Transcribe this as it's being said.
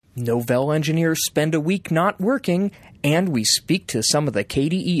Novell engineers spend a week not working, and we speak to some of the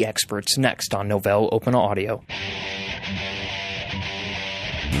KDE experts next on Novell Open Audio.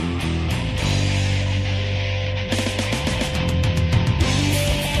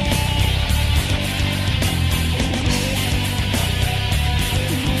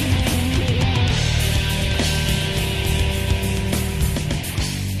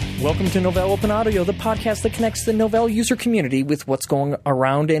 Welcome to Novell Open Audio, the podcast that connects the Novell user community with what's going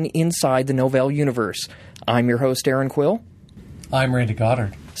around and inside the Novell universe. I'm your host, Erin Quill. I'm Randy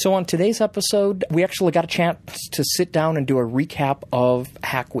Goddard. So on today's episode, we actually got a chance to sit down and do a recap of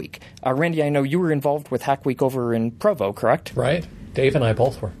Hack Week. Randy, I know you were involved with Hack Week over in Provo, correct? Right. Dave and I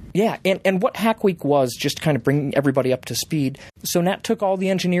both were. Yeah, and what Hack Week was, just to kind of bring everybody up to speed. So Nat took all the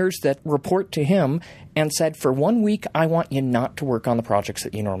engineers that report to him and said, for 1 week, I want you not to work on the projects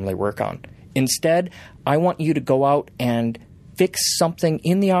that you normally work on. Instead, I want you to go out and fix something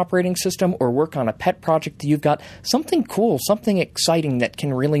in the operating system or work on a pet project that you've got, something cool, something exciting that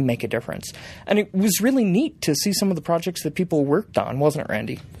can really make a difference. And it was really neat to see some of the projects that people worked on, wasn't it,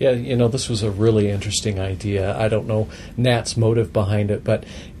 Randy? Yeah, this was a really interesting idea. I don't know Nat's motive behind it, but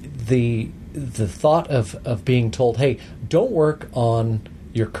the thought of being told, hey, don't work on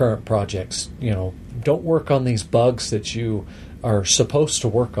your current projects, don't work on these bugs that you are supposed to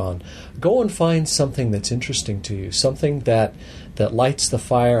work on. Go and find something that's interesting to you, something that lights the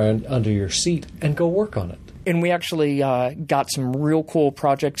fire under your seat, and go work on it. And we actually got some real cool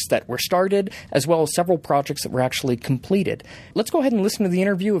projects that were started, as well as several projects that were actually completed. Let's go ahead and listen to the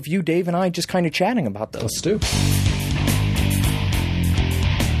interview of you, Dave, and I just kind of chatting about those. Let's do.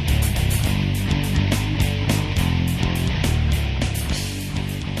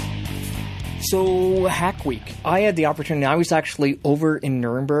 So, Hack Week. I had the opportunity. I was actually over in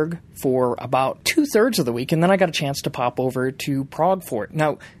Nuremberg for about 2/3 of the week, and then I got a chance to pop over to Prague for it.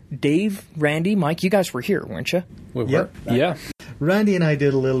 Now, Dave, Randy, Mike, you guys were here, weren't you? We were. Yep. Yeah. Randy and I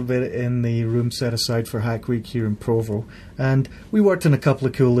did a little bit in the room set aside for Hack Week here in Provo, and we worked on a couple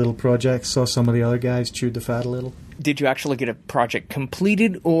of cool little projects, saw some of the other guys chewed the fat a little. Did you actually get a project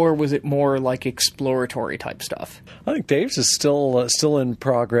completed, or was it more like exploratory type stuff? I think Dave's is still in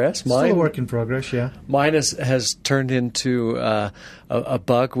progress. Still a work in progress, yeah. Mine has turned into a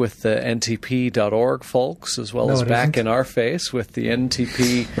bug with the ntp.org folks, as well as back in our face with the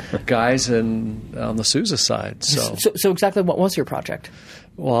NTP guys on the SUSE side. So exactly what was your project?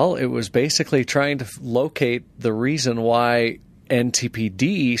 Well, it was basically trying to locate the reason why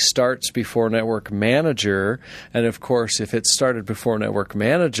NTPD starts before Network Manager, and of course, if it started before Network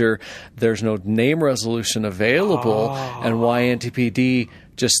Manager, there's no name resolution available, and why NTPD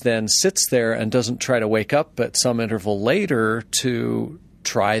just then sits there and doesn't try to wake up at some interval later to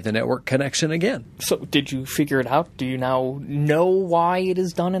try the network connection again. So did you figure it out? Do you now know why it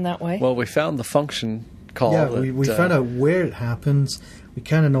is done in that way? Well, we found the function call. Yeah, we found out where it happens. We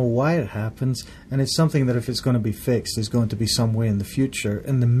kind of know why it happens, and it's something that if it's going to be fixed, there's going to be some way in the future.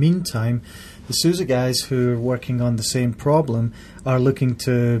 In the meantime, the SUSE guys who are working on the same problem are looking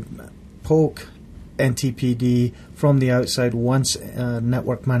to poke NTPD from the outside once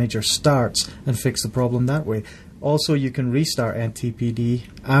Network Manager starts and fix the problem that way. Also, you can restart NTPD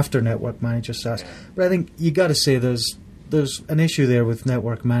after Network Manager starts. But I think you got to say there's an issue there with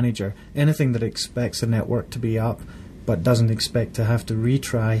Network Manager. Anything that expects a network to be up but doesn't expect to have to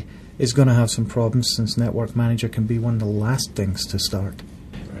retry is going to have some problems, since Network Manager can be one of the last things to start.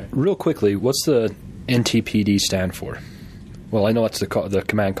 Right. Real quickly, what's the NTPD stand for? Well, I know it's the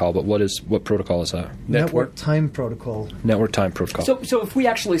command call, but what protocol is that? Network Time Protocol. Network Time Protocol. So if we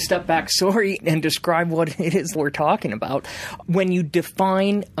actually step back, and describe what it is we're talking about, when you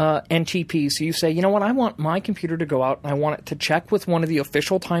define NTP, so you say, you know what, I want my computer to go out and I want it to check with one of the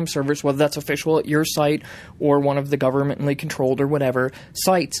official time servers, whether that's official at your site or one of the governmentally controlled or whatever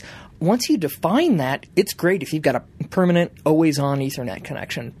sites. Once you define that, it's great if you've got a permanent, always-on Ethernet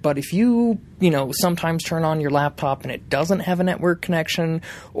connection. But if you, sometimes turn on your laptop and it doesn't have a network connection,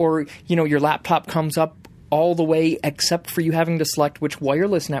 or, your laptop comes up all the way except for you having to select which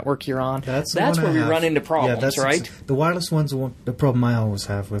wireless network you're on, that's where we run into problems, right? The wireless one's the problem I always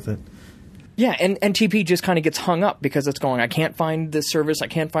have with it. Yeah, and TP just kind of gets hung up because it's going, I can't find this service,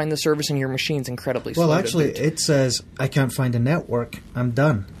 and your machine's incredibly slow. Well, actually, it says, I can't find a network, I'm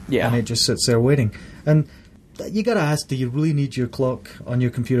done. Yeah. And it just sits there waiting. And you got to ask, do you really need your clock on your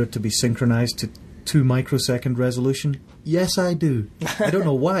computer to be synchronized to 2 microsecond resolution? Yes, I do. I don't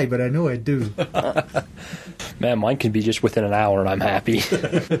know why, but I know I do. Man, mine can be just within an hour and I'm happy.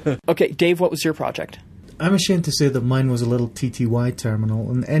 Okay, Dave, what was your project? I'm ashamed to say that mine was a little TTY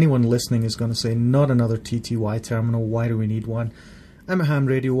terminal, and anyone listening is going to say, not another TTY terminal, why do we need one? I'm a ham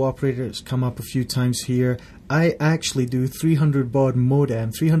radio operator. It's come up a few times here. I actually do 300 baud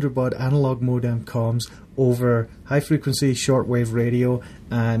modem, 300 baud analog modem comms over high-frequency shortwave radio,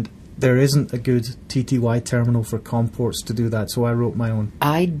 and there isn't a good TTY terminal for COM ports to do that, so I wrote my own.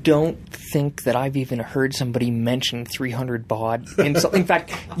 I don't think that I've even heard somebody mention 300 baud. In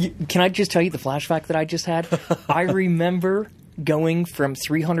fact, can I just tell you the flashback that I just had? I remember going from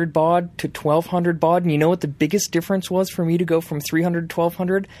 300 baud to 1200 baud, and you know what the biggest difference was for me to go from 300 to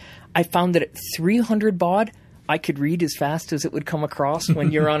 1200? I found that at 300 baud, I could read as fast as it would come across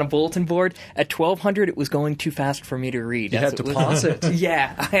when you're on a bulletin board. At 1200, it was going too fast for me to read. You had to pause it.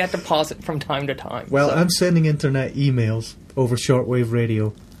 Yeah, I had to pause it from time to time. Well, I'm sending internet emails over shortwave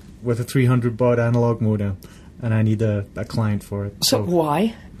radio with a 300 baud analog modem, and I need a client for it. So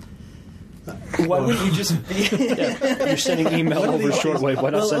why? Why wouldn't you just be... You're sending email over shortwave.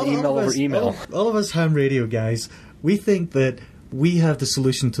 Why not send email over email? All of us ham radio guys, we think that we have the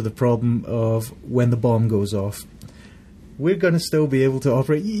solution to the problem of when the bomb goes off. We're going to still be able to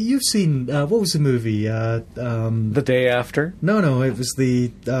operate. You've seen, what was the movie? The Day After? No, it was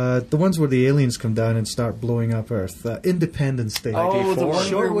the ones where the aliens come down and start blowing up Earth. Independence Day. Oh, the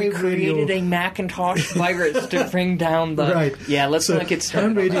one where we created a Macintosh virus to bring down the... Right. Yeah, let's not get started.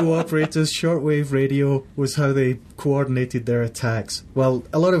 Ham radio operators, shortwave radio was how they coordinated their attacks. Well,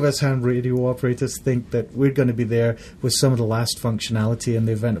 a lot of us ham radio operators think that we're going to be there with some of the last functionality in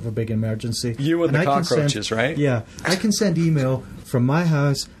the event of a big emergency. You and the cockroaches, right? Yeah. I can send email from my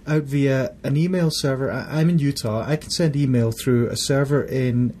house out via an email server. I'm in Utah. I can send email through a server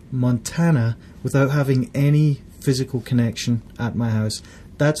in Montana without having any physical connection at my house.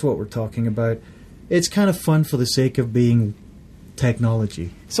 That's what we're talking about. It's kind of fun for the sake of being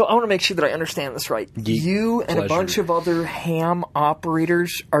technology. So I want to make sure that I understand this right. Geek you and pleasure. a bunch of other ham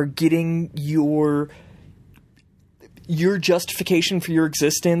operators are getting your justification for your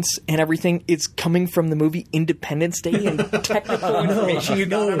existence and everything is coming from the movie Independence Day and technical information you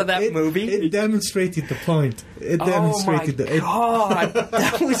got out of that movie? It demonstrated the point. It demonstrated oh my God.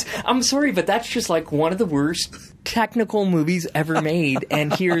 That was, I'm sorry, but that's just like one of the worst technical movies ever made.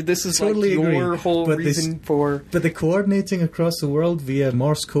 And here, this is totally like your agree. whole But reason for... But the coordinating across the world via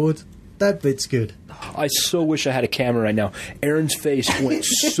Morse code, that bit's good. I so wish I had a camera right now. Erin's face went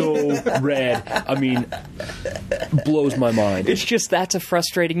so red. I mean, blows my mind. It's just, that's a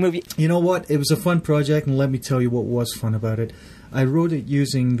frustrating movie. You know what? It was a fun project, and let me tell you what was fun about it. I wrote it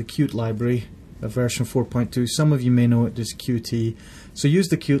using the Qt library, a version 4.2. Some of you may know it as Qt. So use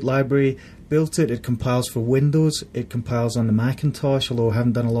the Qt library, built it. It compiles for Windows. It compiles on the Macintosh, although I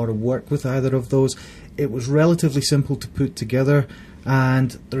haven't done a lot of work with either of those. It was relatively simple to put together. And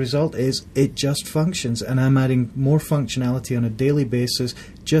the result is it just functions, and I'm adding more functionality on a daily basis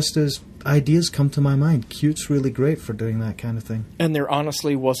just as ideas come to my mind. Qt's really great for doing that kind of thing. And there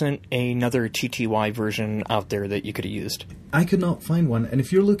honestly wasn't another TTY version out there that you could have used. I could not find one, and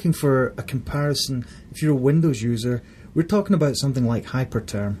if you're looking for a comparison, if you're a Windows user, we're talking about something like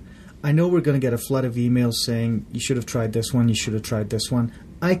Hyperterm. I know we're going to get a flood of emails saying, you should have tried this one, you should have tried this one.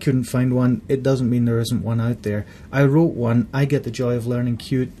 I couldn't find one. It doesn't mean there isn't one out there. I wrote one. I get the joy of learning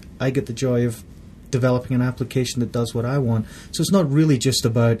Qt. I get the joy of developing an application that does what I want. So it's not really just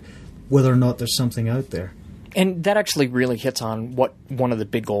about whether or not there's something out there. And that actually really hits on what one of the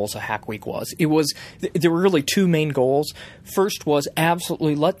big goals of Hack Week was. It was, there were really two main goals. First was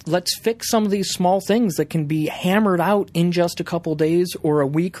absolutely let's fix some of these small things that can be hammered out in just a couple days or a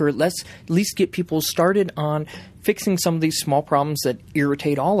week, or let's at least get people started on fixing some of these small problems that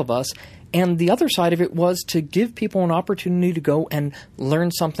irritate all of us. And the other side of it was to give people an opportunity to go and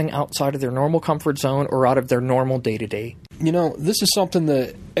learn something outside of their normal comfort zone or out of their normal day-to-day. You know, this is something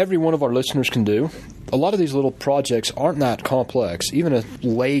that every one of our listeners can do. A lot of these little projects aren't that complex. Even a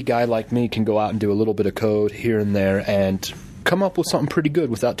lay guy like me can go out and do a little bit of code here and there and come up with something pretty good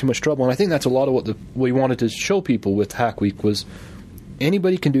without too much trouble. And I think that's a lot of what we wanted to show people with Hack Week was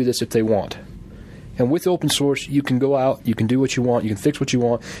anybody can do this if they want. And with open source, you can go out, you can do what you want, you can fix what you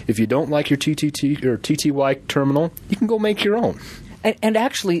want. If you don't like your TTT or TTY terminal, you can go make your own. And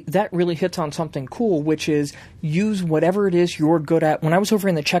actually, that really hits on something cool, which is use whatever it is you're good at. When I was over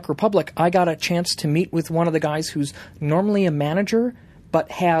in the Czech Republic, I got a chance to meet with one of the guys who's normally a manager, but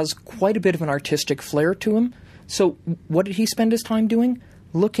has quite a bit of an artistic flair to him. So what did he spend his time doing?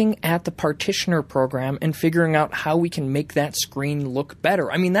 Looking at the partitioner program and figuring out how we can make that screen look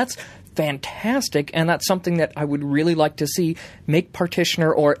better. I mean, that's fantastic, and that's something that I would really like to see. Make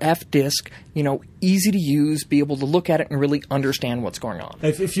partitioner or F-disk, easy to use, be able to look at it and really understand what's going on.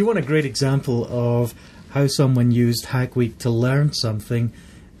 If you want a great example of how someone used Hack Week to learn something,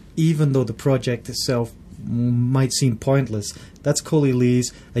 even though the project itself might seem pointless. That's Coley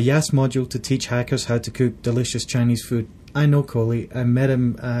Lee's A YAS Module to Teach Hackers How to Cook Delicious Chinese Food. I know Coley. I met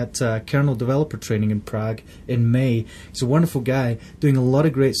him at kernel developer training in Prague in May. He's a wonderful guy, doing a lot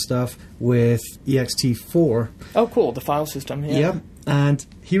of great stuff with ext4. Oh, cool. The file system. Yeah. Yep. And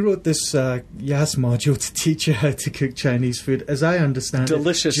he wrote this YAS module to teach you how to cook Chinese food. As I understand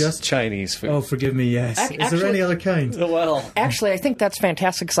delicious Chinese food. Oh, forgive me, yes. Is there any other kind? Well, actually, I think that's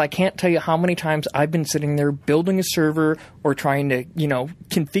fantastic because I can't tell you how many times I've been sitting there building a server or trying to,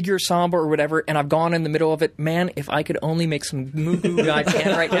 configure Samba or whatever, and I've gone in the middle of it. Man, if I could only make some moo goo I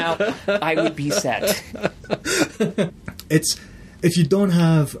can right now, I would be set. If you don't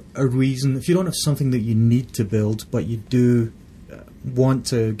have a reason, if you don't have something that you need to build, but you do want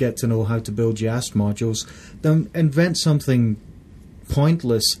to get to know how to build YAS modules, then invent something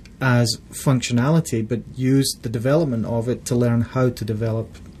pointless as functionality, but use the development of it to learn how to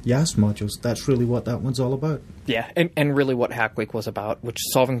develop YAS modules. That's really what that one's all about. Yeah, and really what Hack Week was about, which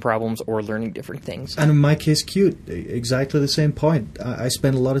is solving problems or learning different things. And in my case, Qt, exactly the same point. I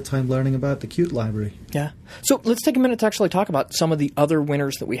spent a lot of time learning about the Qt library. Yeah. So let's take a minute to actually talk about some of the other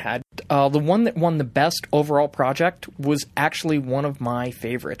winners that we had. The one that won the best overall project was actually one of my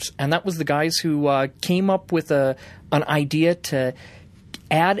favorites, and that was the guys who came up with an idea to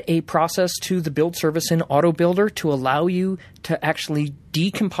add a process to the build service in AutoBuilder to allow you to actually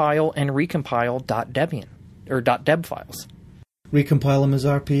decompile and recompile .debian or .deb files. Recompile them as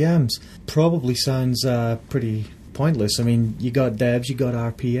RPMs. Probably sounds pretty pointless. I mean, you got debs, you got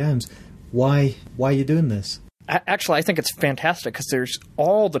RPMs. Why are you doing this? Actually, I think it's fantastic because there's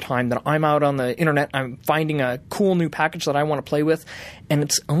all the time that I'm out on the internet, I'm finding a cool new package that I want to play with, and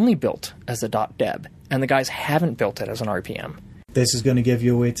it's only built as a .deb, and the guys haven't built it as an RPM. This is going to give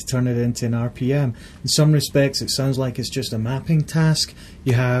you a way to turn it into an RPM. In some respects, it sounds like it's just a mapping task.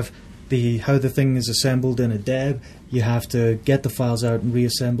 You have how the thing is assembled in a deb. You have to get the files out and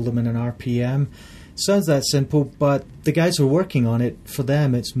reassemble them in an RPM. Sounds that simple, but the guys who are working on it, for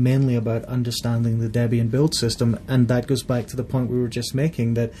them, it's mainly about understanding the Debian build system, and that goes back to the point we were just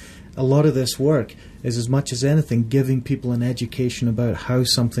making, that a lot of this work is, as much as anything, giving people an education about how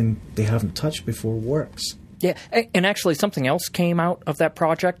something they haven't touched before works. Yeah, and actually something else came out of that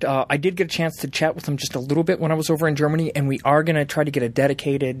project. I did get a chance to chat with them just a little bit when I was over in Germany, and we are going to try to get a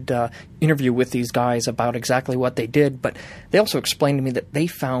dedicated interview with these guys about exactly what they did. But they also explained to me that they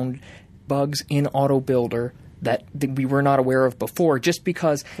found bugs in AutoBuilder that we were not aware of before, just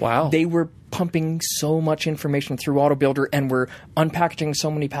because they were pumping so much information through AutoBuilder and were unpackaging so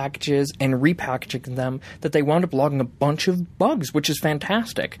many packages and repackaging them that they wound up logging a bunch of bugs, which is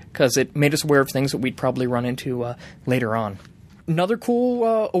fantastic because it made us aware of things that we'd probably run into later on. Another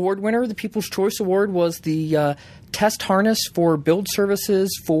cool award winner, the People's Choice Award, was the test harness for build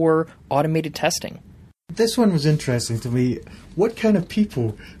services for automated testing. This one was interesting to me. What kind of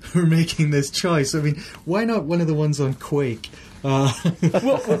people were making this choice? I mean, why not one of the ones on Quake?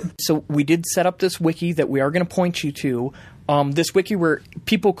 So we did set up this wiki that we are going to point you to. This wiki where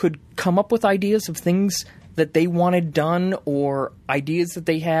people could come up with ideas of things that they wanted done or ideas that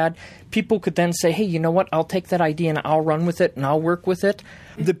they had. People could then say, hey, you know what? I'll take that idea and I'll run with it and I'll work with it.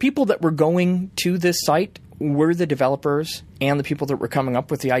 The people that were going to this site were the developers and the people that were coming up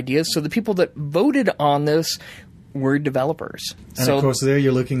with the ideas. So the people that voted on this were developers. And of course, there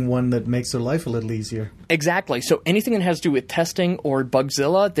you're looking one that makes their life a little easier. Exactly. So anything that has to do with testing or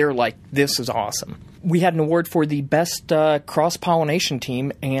Bugzilla, they're like, this is awesome. We had an award for the best cross-pollination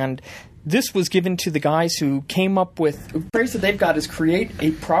team, and this was given to the guys who came up with... The phrase that they've got is create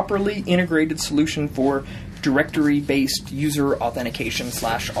a properly integrated solution for directory-based user authentication /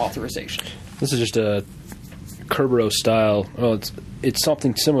 authorization. This is just a Kerberos style. Well, it's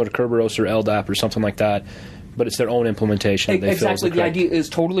something similar to Kerberos or LDAP or something like that, but it's their own implementation. Exactly. The idea is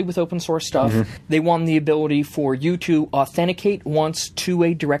totally with open source stuff. Mm-hmm. They want the ability for you to authenticate once to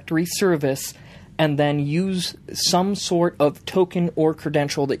a directory service and then use some sort of token or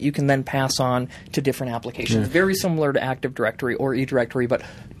credential that you can then pass on to different applications. Yeah. Very similar to Active Directory or eDirectory, but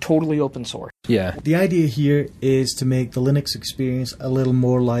totally open source. Yeah. The idea here is to make the Linux experience a little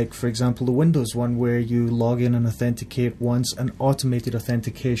more like, for example, the Windows one, where you log in and authenticate once, and automated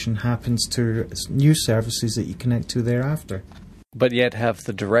authentication happens to new services that you connect to thereafter. But yet have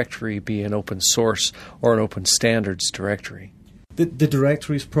the directory be an open source or an open standards directory. The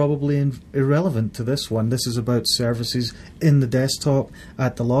directory is probably irrelevant to this one. This is about services in the desktop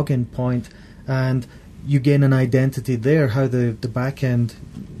at the login point, and you gain an identity there. How the back end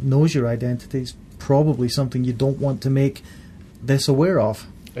knows your identity is probably something you don't want to make this aware of.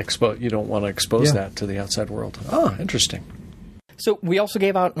 You don't want to expose that to the outside world. Oh, interesting. So we also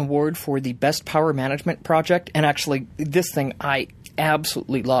gave out an award for the best power management project, and actually this thing I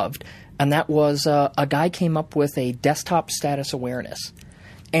absolutely loved, and that was a guy came up with a desktop status awareness.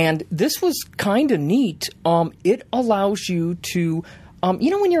 And this was kind of neat. It allows you to,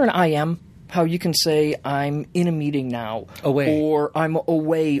 when you're in IM, how you can say, I'm in a meeting now. Away. Or I'm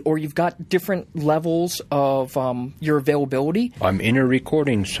away. Or you've got different levels of your availability. I'm in a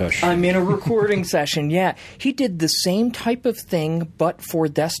recording session. I'm in a recording session, yeah. He did the same type of thing, but for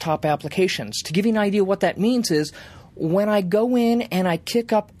desktop applications. To give you an idea what that means is, when I go in and I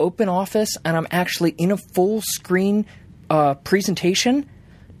kick up OpenOffice and I'm actually in a full screen presentation,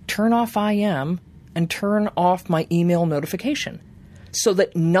 turn off IM and turn off my email notification so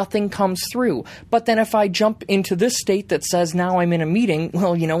that nothing comes through. But then if I jump into this state that says now I'm in a meeting,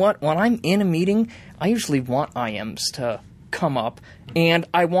 well, you know what? When I'm in a meeting, I usually want IMs to come up, and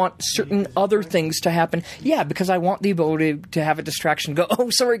I want certain other things to happen. Yeah, because I want the ability to have a distraction. Go, oh,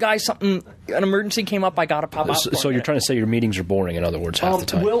 sorry, guys, an emergency came up. I got to pop out. So you're trying to say your meetings are boring, in other words, half the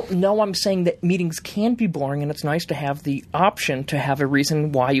time? Well, no, I'm saying that meetings can be boring, and it's nice to have the option to have a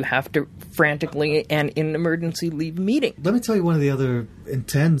reason why you have to frantically and in an emergency leave a meeting. Let me tell you one of the other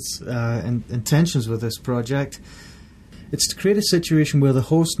intentions with this project. It's to create a situation where the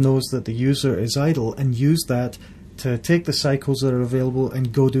host knows that the user is idle and use that to take the cycles that are available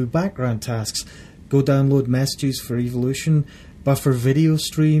and go do background tasks. Go download messages for Evolution, buffer video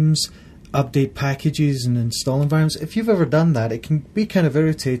streams, update packages and install environments. If you've ever done that, it can be kind of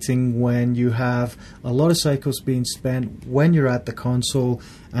irritating when you have a lot of cycles being spent when you're at the console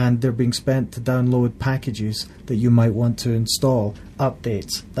and they're being spent to download packages that you might want to install,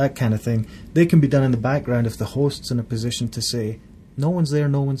 updates, that kind of thing. They can be done in the background if the host's in a position to say, no one's there,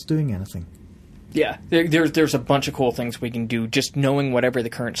 no one's doing anything. Yeah, there's a bunch of cool things we can do just knowing whatever the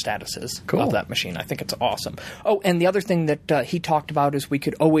current status is of that machine. I think it's awesome. Oh, and the other thing that he talked about is we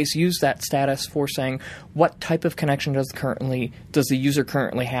could always use that status for saying what type of connection does the user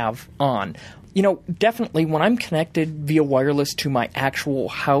currently have on. You know, definitely when I'm connected via wireless to my actual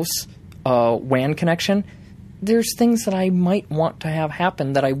house WAN connection, there's things that I might want to have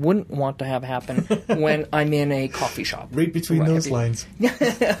happen that I wouldn't want to have happen when I'm in a coffee shop. Read between those lines.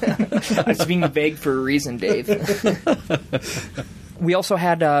 I was being vague for a reason, Dave. We also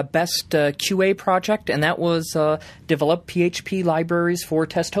had a best QA project, and that was develop PHP libraries for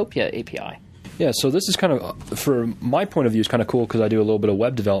Testopia API. Yeah, so this is kind of, for my point of view, is kind of cool because I do a little bit of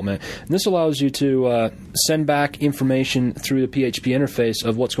web development. And this allows you to send back information through the PHP interface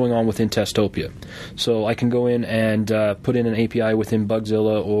of what's going on within Testopia. So I can go in and put in an API within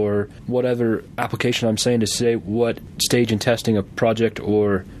Bugzilla or whatever application I'm saying to say what stage in testing a project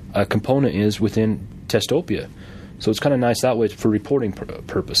or a component is within Testopia. So it's kind of nice that way for reporting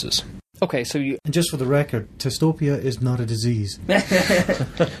purposes. Okay, so you... And just for the record, Testopia is not a disease.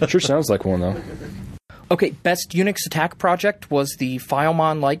 Sure sounds like one, though. Okay, best Unix attack project was the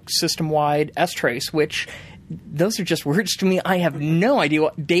FileMon-like system-wide strace, which... Those are just words to me. I have no idea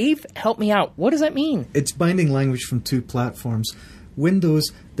what... Dave, help me out. What does that mean? It's binding language from two platforms.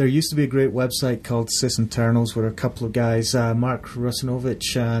 Windows, there used to be a great website called SysInternals where a couple of guys, Mark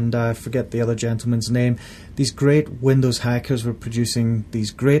Rusinovich and I forget the other gentleman's name, these great Windows hackers were producing these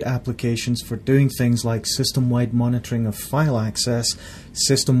great applications for doing things like system-wide monitoring of file access,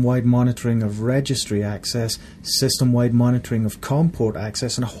 system-wide monitoring of registry access, system-wide monitoring of COM port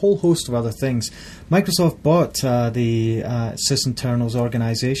access, and a whole host of other things. Microsoft bought the SysInternals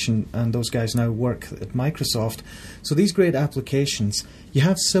organization, and those guys now work at Microsoft. So these great applications, you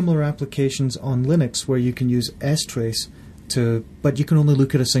have similar applications on Linux where you can use strace but you can only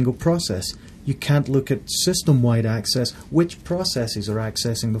look at a single process. You can't look at system-wide access, which processes are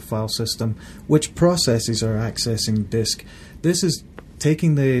accessing the file system, which processes are accessing disk. This is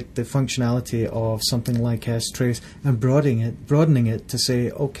taking the functionality of something like strace and broadening it to say,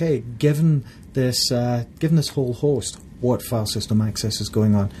 okay, given this whole host, what file system access is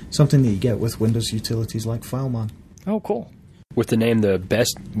going on? Something that you get with Windows utilities like FileMon. Oh, cool. With the name the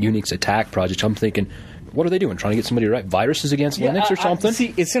Best Unix Attack Project, I'm thinking, what are they doing? Trying to get somebody to write viruses against Linux or something?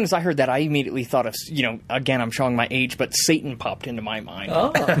 See, as soon as I heard that, I immediately thought of, again, I'm showing my age, but Satan popped into my mind.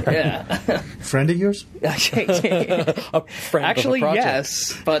 Oh. Yeah. Friend of yours? A friend Actually, of a project.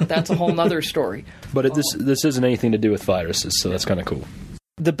 yes, but that's a whole other story. But this isn't anything to do with viruses, so that's kind of cool.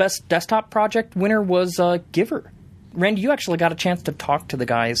 The best desktop project winner was Giver. Randy, you actually got a chance to talk to the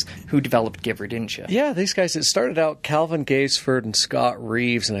guys who developed Giver, didn't you? Yeah, these guys, it started out Calvin Gaisford and Scott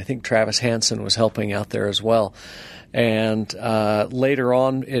Reeves, and I think Travis Hansen was helping out there as well. And later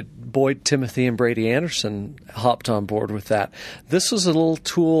on, it Boyd, Timothy, and Brady Anderson hopped on board with that. This was a little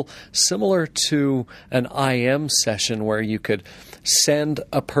tool similar to an IM session where you could send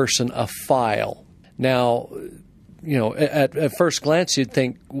a person a file. Now, at first glance, you'd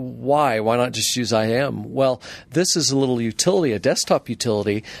think, why? Why not just use IM? Well, this is a little utility, a desktop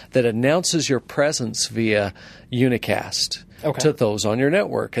utility that announces your presence via unicast to those on your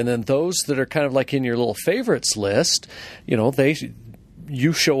network. And then those that are kind of like in your little favorites list,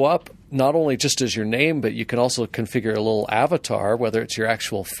 you show up not only just as your name, but you can also configure a little avatar, whether it's your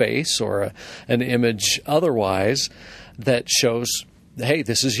actual face or an image otherwise, that shows, hey,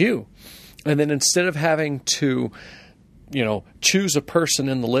 this is you. And then instead of having to, choose a person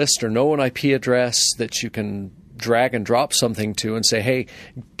in the list or know an IP address that you can drag and drop something to and say, hey,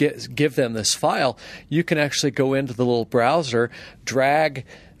 give them this file, you can actually go into the little browser, drag,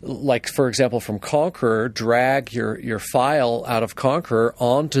 like, for example, from Conqueror, drag your file out of Conqueror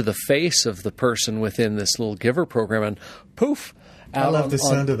onto the face of the person within this little Giver program, and poof, I love the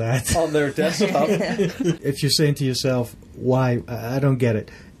sound of that. On their desktop. If you're saying to yourself, why? I don't get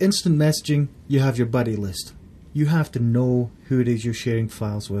it. Instant messaging, you have your buddy list. You have to know who it is you're sharing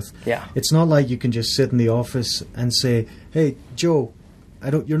files with. Yeah. It's not like you can just sit in the office and say, hey, Joe,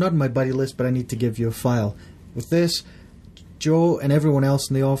 you're not in my buddy list, but I need to give you a file. With this, Joe and everyone else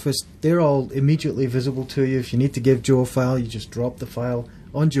in the office, they're all immediately visible to you. If you need to give Joe a file, you just drop the file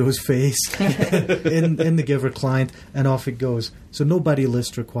on Joe's face in the Giver client, and off it goes. So no buddy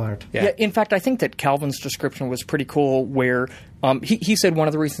list required. Yeah. In fact, I think that Calvin's description was pretty cool, where he said one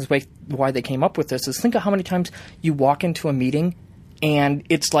of the reasons why they came up with this is, think of how many times you walk into a meeting and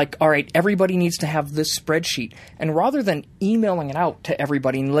it's like, all right, everybody needs to have this spreadsheet. And rather than emailing it out to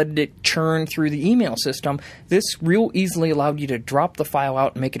everybody and letting it churn through the email system, this real easily allowed you to drop the file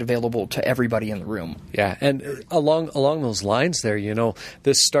out and make it available to everybody in the room. Yeah, and along those lines there,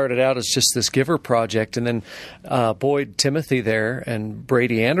 this started out as just this Giver project, and then Boyd, Timothy there, and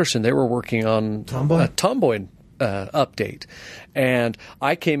Brady Anderson, they were working on a Tomboy update. And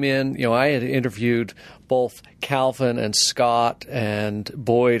I came in, I had interviewed both Calvin and Scott and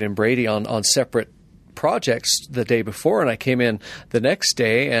Boyd and Brady on separate projects the day before, and I came in the next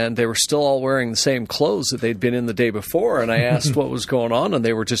day and they were still all wearing the same clothes that they'd been in the day before, and I asked what was going on, and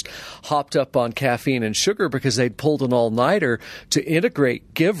they were just hopped up on caffeine and sugar because they'd pulled an all-nighter to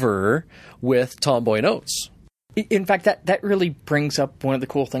integrate Giver with Tomboy Notes. In fact, that really brings up one of the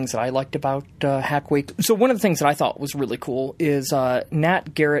cool things that I liked about Hack Week. So one of the things that I thought was really cool is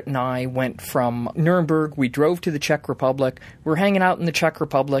Nat, Garrett, and I went from Nuremberg. We drove to the Czech Republic. We're hanging out in the Czech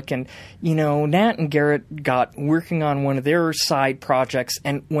Republic, and, Nat and Garrett got working on one of their side projects.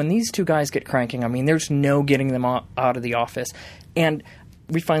 And when these two guys get cranking, there's no getting them out of the office. And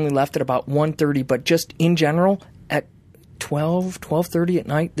we finally left at about 1:30, but just in general, at 12:30 at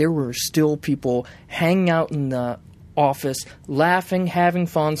night, there were still people hanging out in the office, laughing, having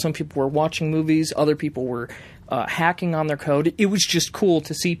fun. Some people were watching movies. Other people were hacking on their code. It was just cool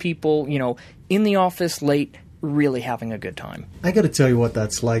to see people, in the office late, really having a good time. I got to tell you what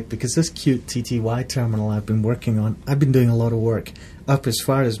that's like, because this cute TTY terminal I've been working on, I've been doing a lot of work up as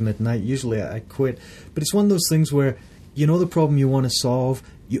far as midnight. Usually I quit. But it's one of those things where, the problem you want to solve,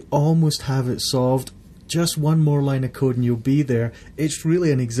 you almost have it solved. Just one more line of code and you'll be there. It's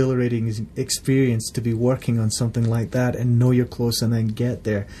really an exhilarating experience to be working on something like that and know you're close and then get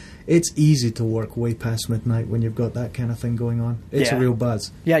there. It's easy to work way past midnight when you've got that kind of thing going on. It's a real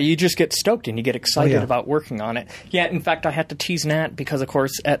buzz. Yeah, you just get stoked and you get excited about working on it. Yeah, in fact, I had to tease Nat because, of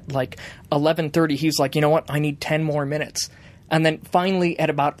course, at like 11:30, he's like, you know what, I need 10 more minutes. And then finally at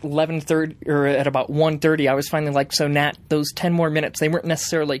about 11:30 or at about 1:30, I was finally like, so Nat, those 10 more minutes, they weren't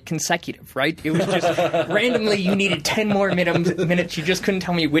necessarily consecutive, right? It was just randomly you needed 10 more minutes. You just couldn't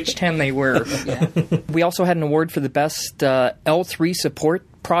tell me which 10 they were. Yeah. We also had an award for the best L3 support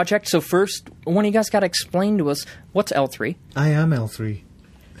project. So first, one of you guys got to explain to us, what's L3? I am L3.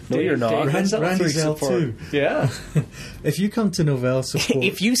 No, you're not. Randy's L2. Yeah. If you come to Novell support...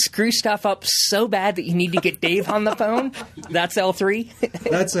 If you screw stuff up so bad that you need to get Dave on the phone, that's L3?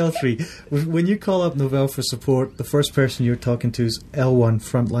 That's L3. When you call up Novell for support, the first person you're talking to is L1,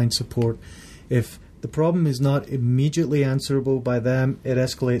 frontline support. If the problem is not immediately answerable by them, it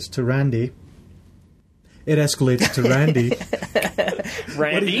escalates to Randy.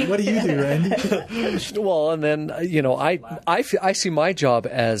 Randy? What do you do, Randy? Well, and then, I see my job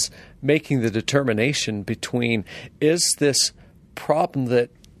as making the determination between, is this problem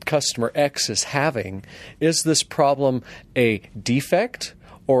that customer X is having, is this problem a defect,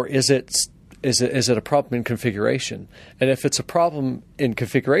 or is it Is it a problem in configuration? And if it's a problem in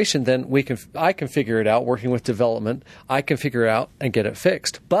configuration, then I can figure it out working with development. I can figure it out and get it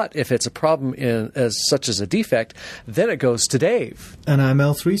fixed. But if it's a problem such as a defect, then it goes to Dave. And I'm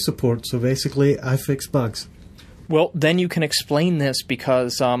L3 support, so basically I fix bugs. Well, then you can explain this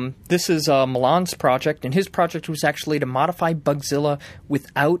because this is Milan's project, and his project was actually to modify Bugzilla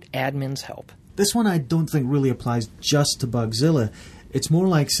without admin's help. This one I don't think really applies just to Bugzilla. It's more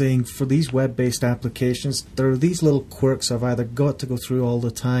like saying for these web-based applications, there are these little quirks I've either got to go through all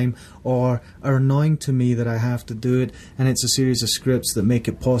the time or are annoying to me that I have to do it, and it's a series of scripts that make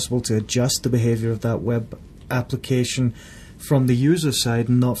it possible to adjust the behavior of that web application from the user side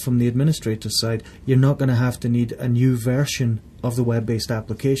and not from the administrator side. You're not going to have to need a new version of the web-based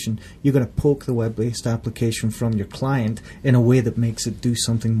application. You're going to poke the web-based application from your client in a way that makes it do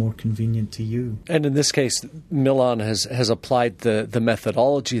something more convenient to you. And in this case, Milan has applied the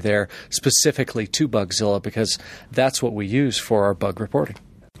methodology there specifically to Bugzilla because that's what we use for our bug reporting.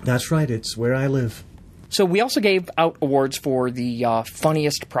 That's right. It's where I live. So we also gave out awards for the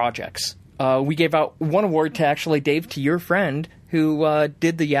funniest projects. We gave out one award to actually, Dave, to your friend who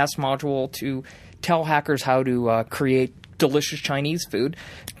did the YAS module to tell hackers how to create delicious Chinese food.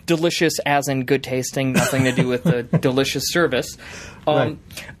 Delicious as in good tasting, nothing to do with the delicious service. Right.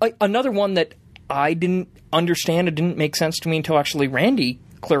 Another one that I didn't understand, it didn't make sense to me until actually Randy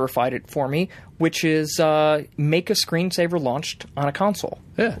clarified it for me, which is make a screensaver launched on a console.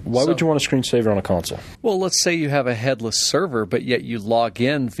 Yeah. Why would you want a screensaver on a console? Well, let's say you have a headless server, but yet you log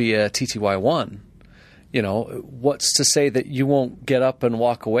in via TTY1. You know, what's to say that you won't get up and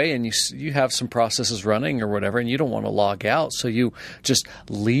walk away and you have some processes running or whatever and you don't want to log out, so you just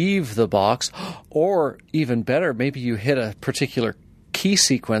leave the box, or even better, maybe you hit a particular key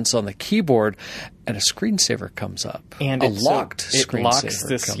sequence on the keyboard and a screensaver comes up. And a locked screensaver it locks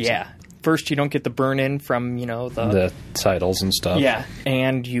this, comes yeah. up. First, you don't get the burn-in from, the titles and stuff. Yeah,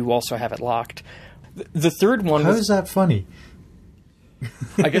 and you also have it locked. The third one How was... is that funny?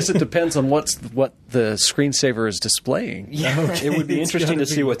 I guess it depends on what the screensaver is displaying. Yeah. Okay. It would be interesting to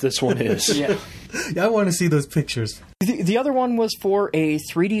see what this one is. Yeah. Yeah, I want to see those pictures. The other one was for a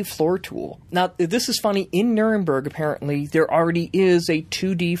 3D floor tool. Now, this is funny. In Nuremberg, apparently, there already is a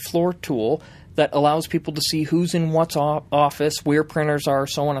 2D floor tool that allows people to see who's in what's office, where printers are,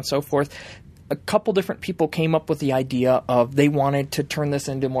 so on and so forth. A couple different people came up with the idea of they wanted to turn this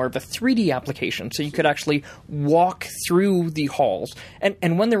into more of a 3D application, so you could actually walk through the halls.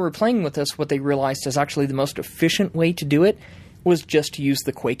 And when they were playing with this, what they realized is actually the most efficient way to do it was just to use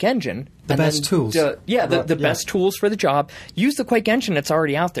the Quake engine. The best tools. The best tools for the job. Use the Quake engine, it's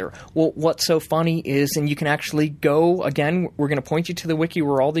already out there. Well, what's so funny is, and you can actually go, again, we're going to point you to the wiki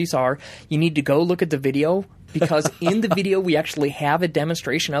where all these are. You need to go look at the video, because in the video we actually have a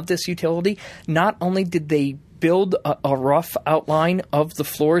demonstration of this utility. Not only did they build a rough outline of the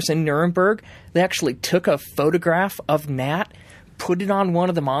floors in Nuremberg, they actually took a photograph of Nat, put it on one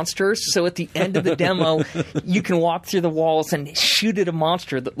of the monsters, so at the end of the demo, you can walk through the walls and shoot at a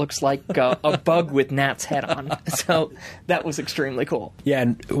monster that looks like a bug with Nat's head on. So that was extremely cool. Yeah,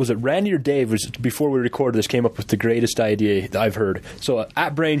 and was it Randy or Dave, before we recorded this, came up with the greatest idea that I've heard. So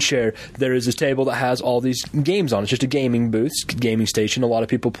at BrainShare, there is this table that has all these games on it. It's just a gaming booth, gaming station. A lot of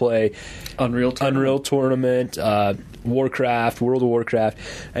people play Unreal Tournament, Warcraft, World of Warcraft.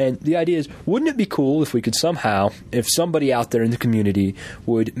 And the idea is, wouldn't it be cool if we could somehow, if somebody out there in the community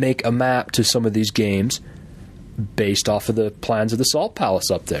would make a map to some of these games based off of the plans of the Salt Palace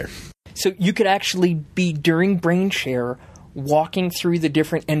up there? So you could actually be, during BrainShare, walking through the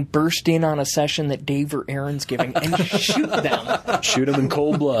different and burst in on a session that Dave or Erin's giving and shoot them. Shoot them in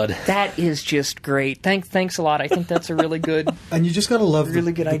cold blood. That is just great. Thanks a lot. I think that's a really good, And you just got to love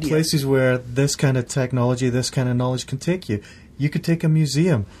really good the idea. places where this kind of technology, this kind of knowledge can take you. You could take a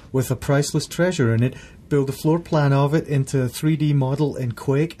museum with a priceless treasure in it, build a floor plan of it into a 3D model in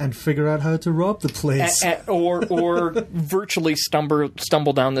Quake, and figure out how to rob the place. or virtually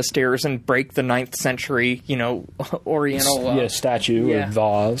stumble down the stairs and break the 9th century, Oriental statue or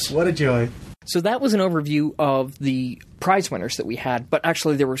vase. What a joy. So that was an overview of the prize winners that we had, but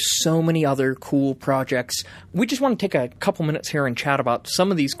actually there were so many other cool projects. We just want to take a couple minutes here and chat about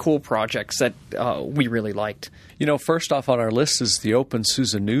some of these cool projects that we really liked. First off on our list is the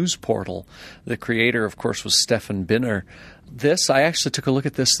openSUSE news portal. The creator, of course, was Stefan Binner. I actually took a look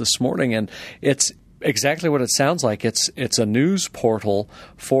at this morning, and it's exactly what it sounds like. It's a news portal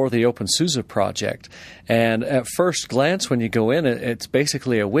for the openSUSE project. And at first glance, when you go in, it's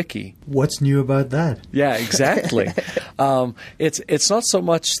basically a wiki. What's new about that? Yeah, exactly. It's not so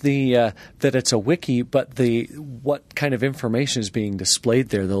much that it's a wiki, but what kind of information is being displayed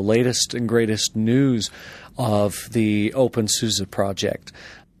there, the latest and greatest news of the openSUSE project.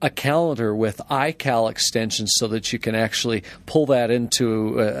 A calendar with iCal extensions so that you can actually pull that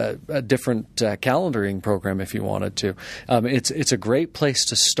into a different calendaring program if you wanted to. It's a great place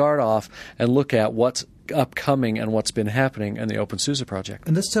to start off and look at what's upcoming and what's been happening in the openSUSE project.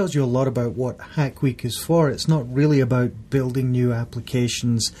 And this tells you a lot about what Hack Week is for. It's not really about building new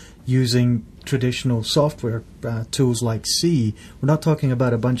applications using traditional software tools like C. We're not talking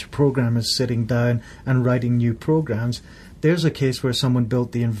about a bunch of programmers sitting down and writing new programs. There's a case where someone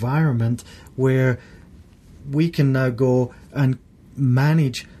built the environment where we can now go and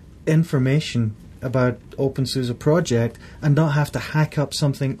manage information about openSUSE project and not have to hack up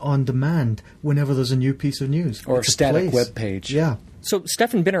something on demand whenever there's a new piece of news. Or a static web page. Yeah. So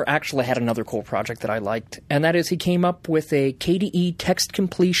Stefan Binner actually had another cool project that I liked, and that is he came up with a KDE text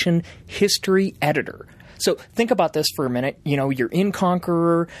completion history editor. So think about this for a minute. You know, you're in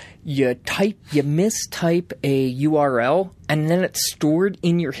Conqueror, you mistype a URL, and then it's stored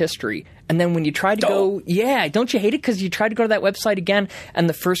in your history. And then when you try to go, don't you hate it? Because you try to go to that website again, and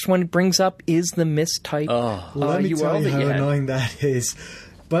the first one it brings up is the mistype Let me URL tell you how annoying that is.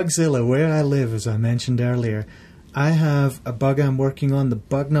 Bugzilla, where I live, as I mentioned earlier, I have a bug I'm working on. The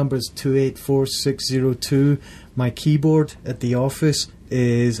bug number is 284602. My keyboard at the office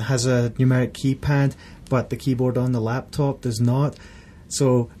has a numeric keypad, but the keyboard on the laptop does not.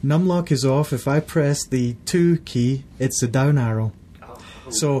 So numlock is off. If I press the 2 key, it's the down arrow.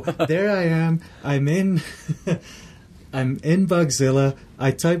 So there I am. I'm in Bugzilla.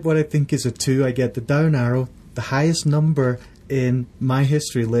 I type what I think is a 2. I get the down arrow. The highest number in my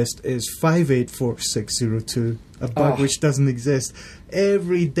history list is 584602, a bug which doesn't exist.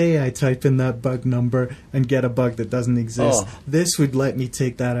 Every day I type in that bug number and get a bug that doesn't exist. This would let me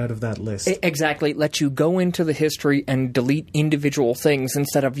take that out of that list. Exactly. Let you go into the history and delete individual things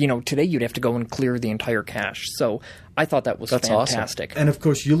instead of, today you'd have to go and clear the entire cache. So I thought that was fantastic. Awesome. And of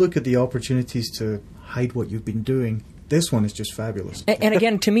course, you look at the opportunities to hide what you've been doing. This one is just fabulous. And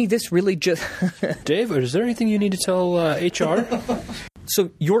again, to me, this really just... Dave, is there anything you need to tell HR? So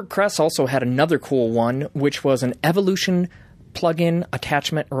York Kress also had another cool one, which was an evolution plugin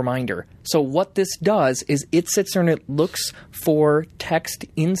attachment reminder. So what this does is it sits there and it looks for text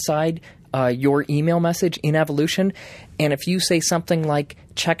inside your email message in Evolution. And if you say something like,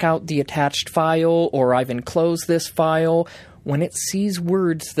 check out the attached file, or I've enclosed this file, when it sees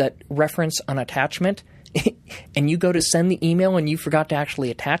words that reference an attachment, and you go to send the email and you forgot to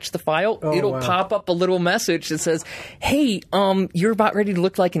actually attach the file, it'll pop up a little message that says, hey, you're about ready to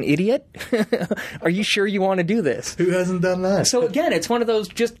look like an idiot. Are you sure you want to do this? Who hasn't done that? So again, it's one of those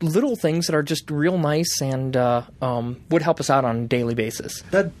just little things that are just real nice and would help us out on a daily basis.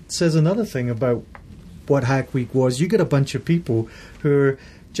 That says another thing about what Hack Week was. You get a bunch of people who are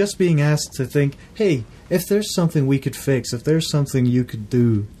just being asked to think, hey, if there's something we could fix, if there's something you could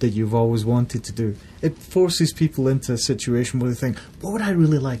do that you've always wanted to do, it forces people into a situation where they think, what would I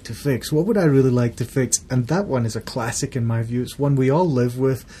really like to fix? What would I really like to fix? And that one is a classic in my view. It's one we all live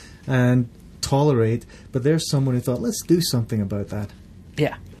with and tolerate, but there's someone who thought, let's do something about that.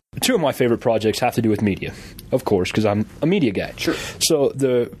 Yeah. Two of my favorite projects have to do with media, of course, because I'm a media guy. Sure. So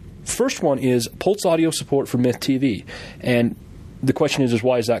the first one is Pulse audio support for Myth TV. And the question is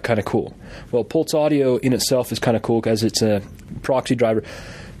why is that kind of cool? Well, Pulse Audio in itself is kind of cool because it's a proxy driver.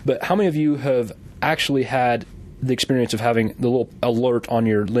 But how many of you have actually had the experience of having the little alert on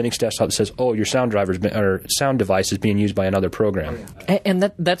your Linux desktop that says, oh, your sound sound device is being used by another program?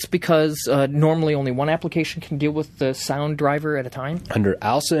 And that's because normally only one application can deal with the sound driver at a time? Under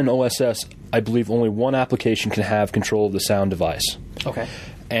ALSA and OSS, I believe only one application can have control of the sound device. Okay.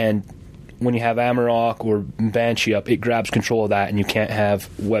 And when you have Amarok or Banshee up, it grabs control of that, and you can't have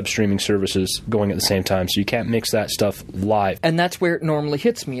web streaming services going at the same time. So you can't mix that stuff live. And that's where it normally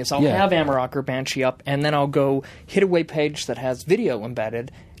hits me, is I'll have Amarok or Banshee up, and then I'll go hit a web page that has video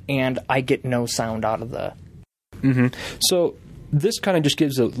embedded, and I get no sound out of the... Mm-hmm. So this kind of just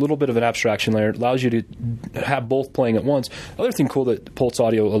gives a little bit of an abstraction layer. It allows you to have both playing at once. The other thing cool that Pulse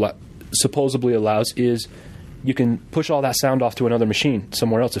Audio supposedly allows is you can push all that sound off to another machine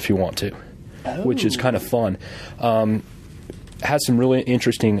somewhere else if you want to. Which is kind of fun. Has some really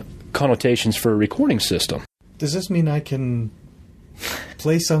interesting connotations for a recording system. Does this mean I can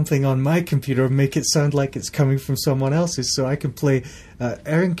play something on my computer and make it sound like it's coming from someone else's. So I can play,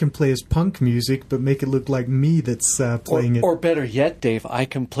 Erin can play his punk music, but make it look like me that's playing it. Or better yet, Dave, I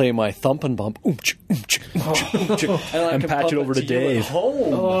can play my thump and bump, and patch it over to Dave.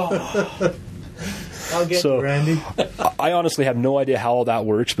 I'll get you, Randy. I honestly have no idea how all that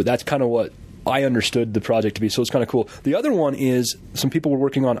works, but that's kind of what I understood the project to be, so it's kind of cool. The other one is some people were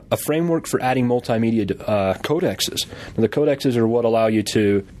working on a framework for adding multimedia codexes. Now, the codexes are what allow you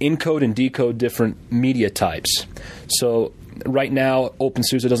to encode and decode different media types. So right now,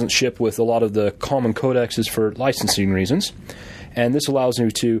 openSUSE doesn't ship with a lot of the common codexes for licensing reasons, and this allows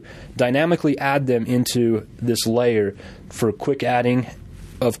you to dynamically add them into this layer for quick adding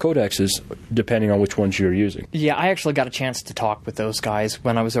of codexes, depending on which ones you're using. Yeah, I actually got a chance to talk with those guys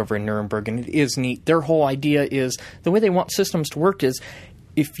when I was over in Nuremberg, and it is neat. Their whole idea is, the way they want systems to work is,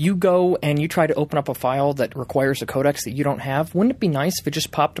 if you go and you try to open up a file that requires a codex that you don't have, wouldn't it be nice if it just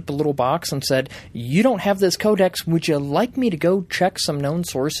popped up a little box and said, you don't have this codex, would you like me to go check some known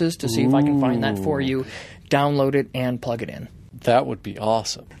sources to see if I can find that for you, download it, and plug it in? That would be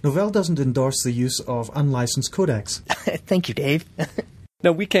awesome. Novell doesn't endorse the use of unlicensed codecs. Thank you, Dave.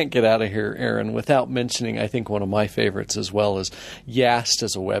 Now, we can't get out of here, Erin, without mentioning, I think, one of my favorites as well is Yast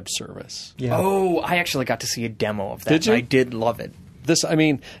as a web service. Yeah. Oh, I actually got to see a demo of that. Did you? And I did love it. This, I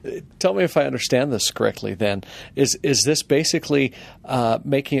mean, tell me if I understand this correctly then. Is this basically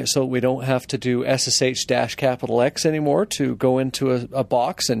making it so we don't have to do SSH-X anymore to go into a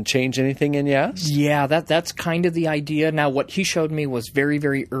box and change anything in Yast? Yeah, that's kind of the idea. Now, what he showed me was very,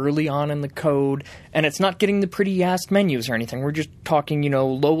 very early on in the code, and it's not getting the pretty Yast menus or anything. We're just talking,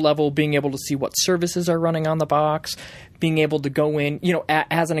 low level, being able to see what services are running on the box, being able to go in,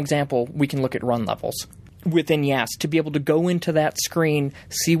 as an example, we can look at run levels within Yast, to be able to go into that screen,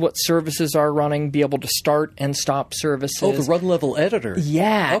 see what services are running, be able to start and stop services. Oh, the run level editor.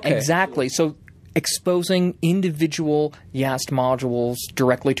 Yeah, okay. Exactly. So exposing individual Yast modules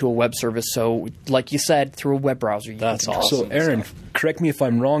directly to a web service. So, like you said, through a web browser. That's awesome. So, Erin, correct me if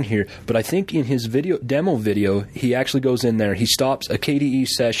I'm wrong here, but I think in his demo video, he actually goes in there, he stops a KDE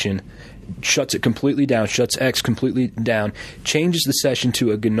session, shuts it completely down, shuts X completely down, changes the session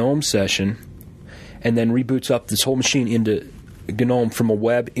to a GNOME session, and then reboots up this whole machine into GNOME from a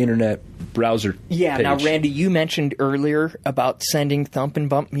web internet browser page. Now, Randy, you mentioned earlier about sending thump and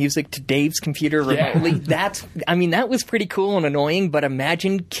bump music to Dave's computer remotely. Yeah. That was pretty cool and annoying, but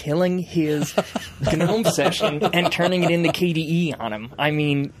imagine killing his GNOME session and turning it into KDE on him. I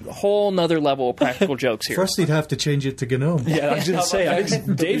mean, whole nother level of practical jokes here. First, you'd have to change it to GNOME. Yeah, I was going to say,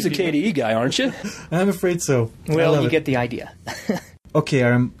 Dave's a KDE guy, aren't you? I'm afraid so. Well, you get the idea. Okay,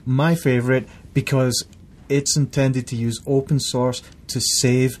 Erin, my favorite, because it's intended to use open source to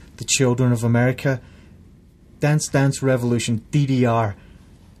save the children of America. Dance Dance Revolution, DDR.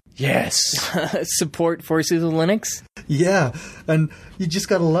 Yes. Support for SUSE Linux? Yeah, and you just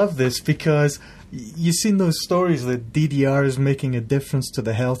gotta love this, because you've seen those stories that DDR is making a difference to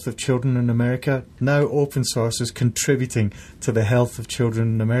the health of children in America. Now open source is contributing to the health of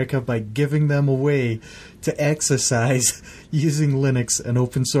children in America by giving them a way to exercise using Linux and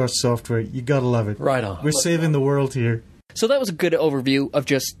open source software. You gotta love it. Right on. We're saving the world here. So that was a good overview of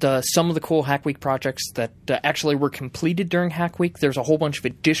just some of the cool Hack Week projects that actually were completed during Hack Week. There's a whole bunch of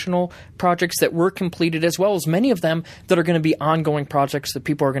additional projects that were completed, as well as many of them that are going to be ongoing projects that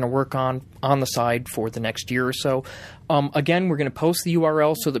people are going to work on the side for the next year or so. Again, we're going to post the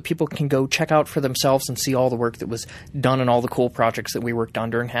URL so that people can go check out for themselves and see all the work that was done and all the cool projects that we worked on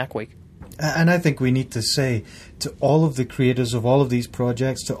during Hack Week. And I think we need to say to all of the creators of all of these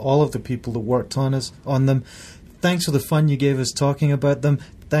projects, to all of the people that worked on them, thanks for the fun you gave us talking about them.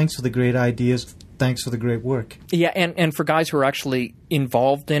 Thanks for the great ideas. Thanks for the great work. Yeah, and for guys who are actually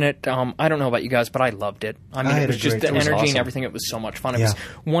involved in it, I don't know about you guys, but I loved it. I mean, it was just the energy and everything. It was so much fun. It was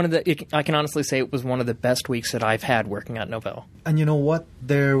one of I can honestly say it was one of the best weeks that I've had working at Novell. And you know what?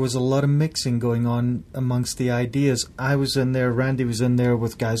 There was a lot of mixing going on amongst the ideas. I was in there, Randy was in there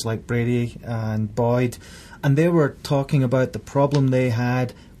with guys like Brady and Boyd, and they were talking about the problem they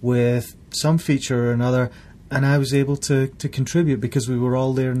had with some feature or another. And I was able to contribute because we were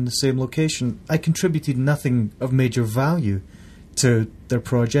all there in the same location. I contributed nothing of major value to their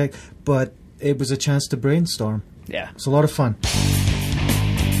project, but it was a chance to brainstorm. Yeah. It's a lot of fun.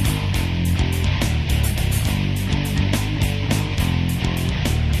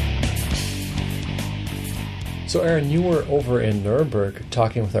 So, Erin, you were over in Nuremberg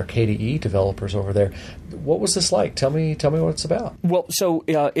talking with our KDE developers over there. what was this like? Tell me what it's about. Well, so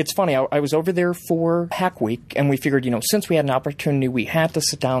it's funny. I was over there for Hack Week, and we figured, since we had an opportunity, we had to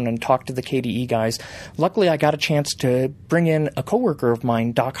sit down and talk to the KDE guys. Luckily, I got a chance to bring in a coworker of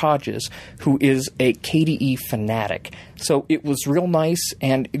mine, Doc Hodges, who is a KDE fanatic. So it was real nice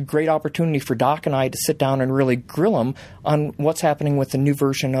and a great opportunity for Doc and I to sit down and really grill him on what's happening with the new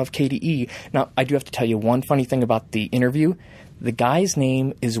version of KDE. Now, I do have to tell you one funny thing about the interview. The guy's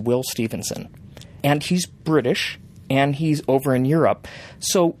name is Will Stephenson, and he's British, and he's over in Europe.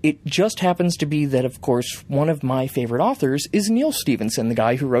 So it just happens to be that, of course, one of my favorite authors is Neil Stephenson, the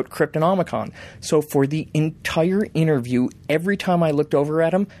guy who wrote Cryptonomicon. So for the entire interview, every time I looked over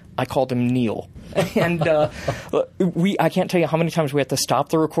at him, I called him Neil. And I can't tell you how many times we had to stop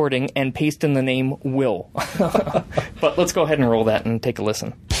the recording and paste in the name Will. But let's go ahead and roll that and take a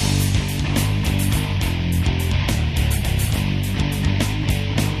listen.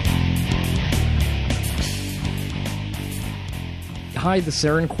 Hi, this is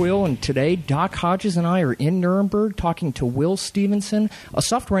Erin Quill, and today Doc Hodges and I are in Nuremberg talking to Will Stephenson, a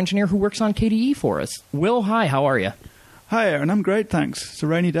software engineer who works on KDE for us. Will, hi, how are you? Hi, Erin. I'm great, thanks. It's a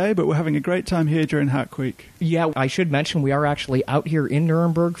rainy day, but we're having a great time here during Hack Week. Yeah, I should mention we are actually out here in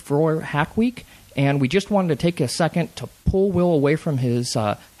Nuremberg for Hack Week, and we just wanted to take a second to pull Will away from his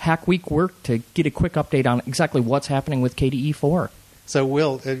Hack Week work to get a quick update on exactly what's happening with KDE 4. So,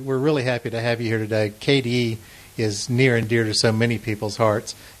 Will, we're really happy to have you here today. KDE is near and dear to so many people's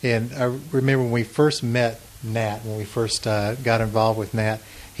hearts. And I remember when we first met Nat, when we first got involved with Nat,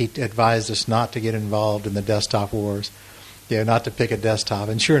 he advised us not to get involved in the desktop wars, not to pick a desktop.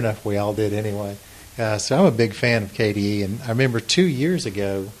 And sure enough, we all did anyway. So I'm a big fan of KDE. And I remember 2 years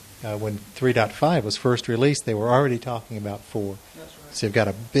ago when 3.5 was first released, they were already talking about 4. That's right. So you've got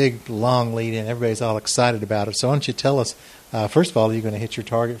a big, long lead in. Everybody's all excited about it. So why don't you tell us, first of all, are you going to hit your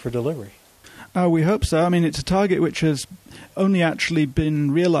target for delivery? We hope so. I mean, it's a target which has only actually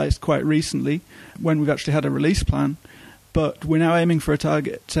been realized quite recently when we've actually had a release plan. But we're now aiming for a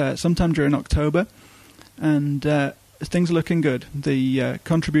target sometime during October. And things are looking good. The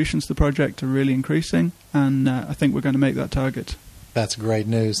contributions to the project are really increasing. And I think we're going to make that target. That's great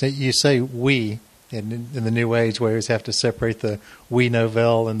news. You say we. In the new age, we always have to separate the we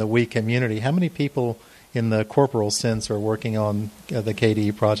Novell and the we community. How many people in the corporal sense are working on the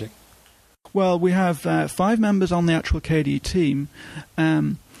KDE project? Well, we have 5 members on the actual KDE team,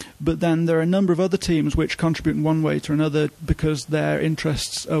 but then there are a number of other teams which contribute in one way to another because their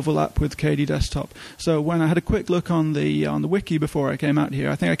interests overlap with KDE Desktop. So when I had a quick look on the wiki before I came out here,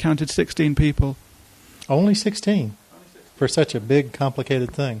 I think I counted 16 people. Only 16? For such a big,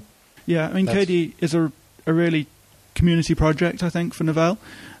 complicated thing. Yeah, I mean, KDE is a really community project, I think, for Novell.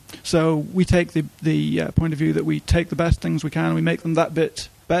 So we take the point of view that we take the best things we can and we make them that bit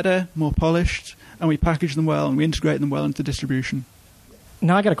better, more polished, and we package them well and we integrate them well into the distribution.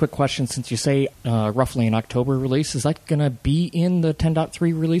 Now I got a quick question. Since you say roughly an October release, is that going to be in the 10.3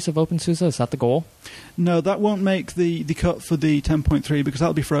 release of openSUSE? Is that the goal? No, that won't make the cut for the 10.3 because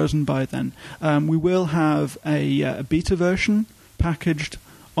that'll be frozen by then. We will have a beta version packaged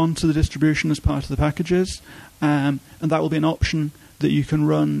onto the distribution as part of the packages, and that will be an option that you can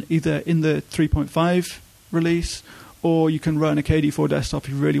run either in the 3.5 release or you can run a KDE4 desktop if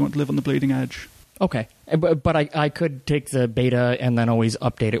you really want to live on the bleeding edge. Okay. But I could take the beta and then always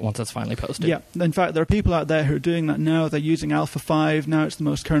update it once it's finally posted. Yeah. In fact, there are people out there who are doing that now. They're using Alpha 5. Now it's the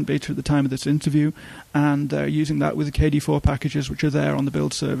most current beta at the time of this interview. And they're using that with the KDE4 packages, which are there on the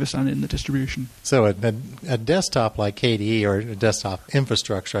build service and in the distribution. So a desktop like KDE, or a desktop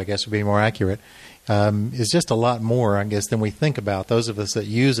infrastructure, I guess would be more accurate, is just a lot more, I guess, than we think about, those of us that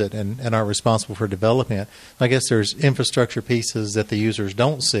use it and are responsible for developing it. I guess there's infrastructure pieces that the users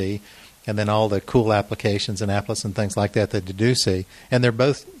don't see, and then all the cool applications and applets and things like that that they do see. And they're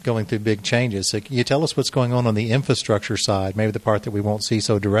both going through big changes. So can you tell us what's going on the infrastructure side, maybe the part that we won't see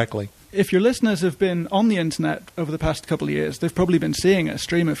so directly? If your listeners have been on the internet over the past couple of years, they've probably been seeing a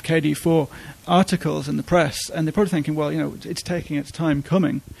stream of KDE4 articles in the press, and they're probably thinking, well, it's taking its time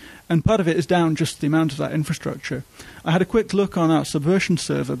coming. And part of it is down just to the amount of that infrastructure. I had a quick look on our Subversion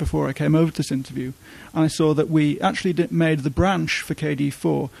server before I came over to this interview, and I saw that we actually made the branch for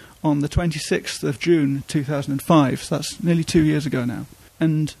KDE4 on the 26th of June 2005, so that's nearly 2 years ago now.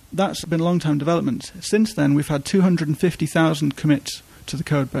 And that's been a long-time development. Since then, we've had 250,000 commits to the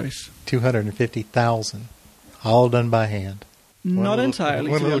code base. 250,000, all done by hand. Not entirely.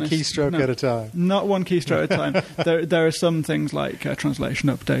 One little keystroke at a time. Not one keystroke at a time. There are some things like translation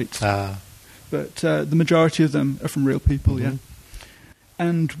updates, but the majority of them are from real people, yeah.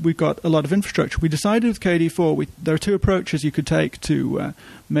 And we've got a lot of infrastructure. We decided with KDE4, there are two approaches you could take to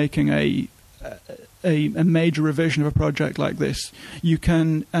making a a major revision of a project like this, you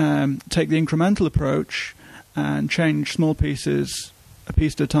can take the incremental approach and change small pieces a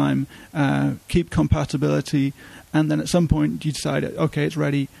piece at a time, keep compatibility, and then at some point you decide, okay, it's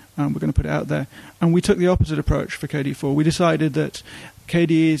ready, and we're going to put it out there. And we took the opposite approach for KDE4. We decided that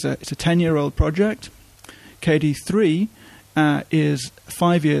KDE it's a 10-year-old project. KDE3 is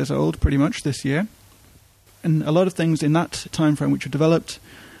 5 years old pretty much this year. And a lot of things in that time frame which were developed,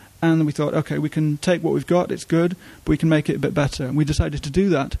 and we thought, okay, we can take what we've got, it's good, but we can make it a bit better. And we decided to do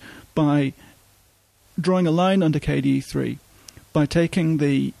that by drawing a line under KDE3, by taking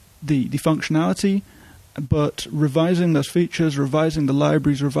the functionality, but revising those features, revising the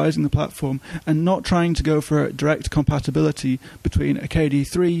libraries, revising the platform, and not trying to go for direct compatibility between a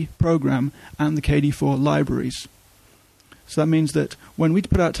KDE3 program and the KDE4 libraries. So that means that when we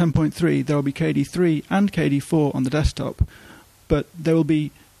put out 10.3, there will be KDE3 and KDE4 on the desktop, but there will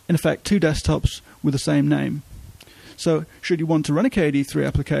be, in effect, two desktops with the same name. So should you want to run a KDE3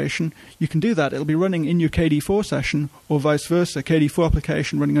 application, you can do that. It'll be running in your KDE4 session, or vice versa, KDE4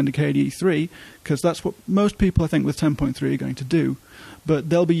 application running under KDE3, because that's what most people, I think, with 10.3 are going to do. But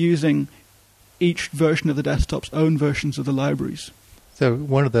they'll be using each version of the desktop's own versions of the libraries. So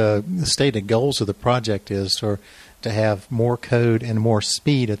one of the stated goals of the project is to have more code and more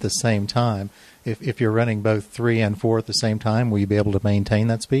speed at the same time. If you're running both 3 and 4 at the same time, will you be able to maintain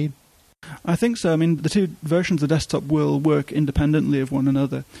that speed? I think so. I mean, the two versions of the desktop will work independently of one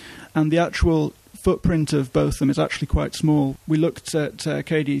another, and the actual footprint of both of them is actually quite small. We looked at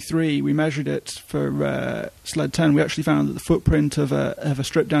KDE3, we measured it for SLED 10. We actually found that the footprint of a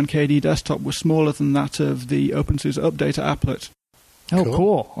stripped-down KDE desktop was smaller than that of the openSUSE updater applet. Oh,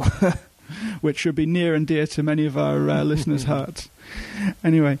 cool. Which should be near and dear to many of our listeners' hearts.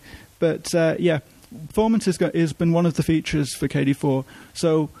 Anyway, but yeah, performance has been one of the features for KDE4.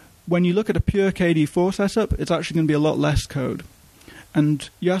 So when you look at a pure KDE4 setup, it's actually going to be a lot less code. And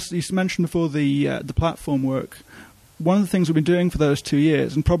you mentioned before the platform work. One of the things we've been doing for those 2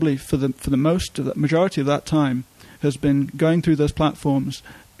 years, and probably for the majority of that time, has been going through those platforms,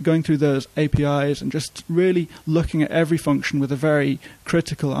 going through those APIs, and just really looking at every function with a very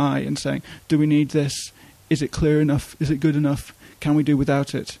critical eye and saying, do we need this? Is it clear enough? Is it good enough? Can we do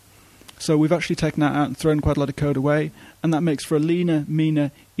without it? So we've actually taken that out and thrown quite a lot of code away, and that makes for a leaner,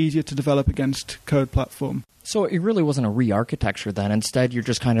 meaner, easier to develop against code platform. So it really wasn't a re-architecture then. Instead, you're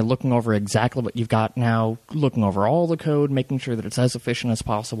just kind of looking over exactly what you've got now, looking over all the code, making sure that it's as efficient as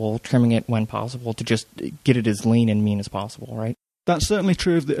possible, trimming it when possible to just get it as lean and mean as possible, right? That's certainly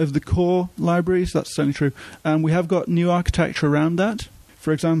true of the core libraries. That's certainly true. We have got new architecture around that.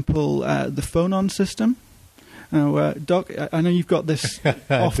 For example, the Phonon system. Now, Doc, I know you've got this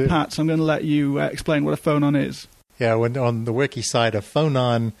off pat, so I'm going to let you explain what a phonon is. Yeah, on the wiki site, a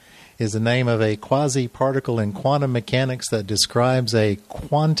phonon is the name of a quasi-particle in quantum mechanics that describes a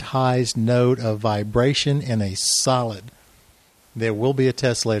quantized node of vibration in a solid. There will be a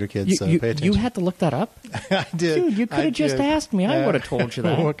test later, kids, so pay attention. You had to look that up? I did. Dude, you could have just asked me. I would have told you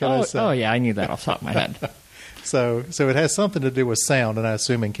that. What can I say? Oh, yeah, I knew that off the top of my head. So it has something to do with sound, and I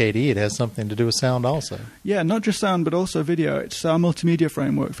assume in KDE it has something to do with sound also. Yeah, not just sound, but also video. It's our multimedia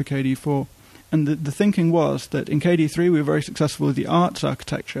framework for KDE4. And the thinking was that in KDE3 we were very successful with the arts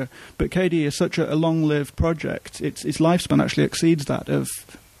architecture, but KDE is such a long-lived project, its lifespan actually exceeds that of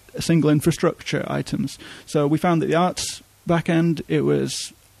single infrastructure items. So we found that the arts backend, it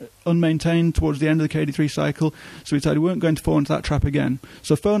was unmaintained towards the end of the KDE3 cycle, so we decided we weren't going to fall into that trap again.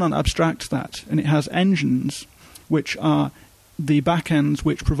 So Phonon abstracts that, and it has engines which are the backends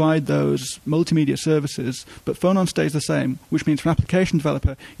which provide those multimedia services, but Phonon stays the same, which means for an application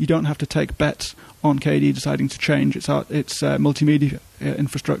developer, you don't have to take bets on KDE deciding to change its multimedia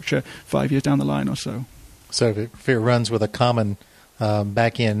infrastructure 5 years down the line or so. So if it runs with a common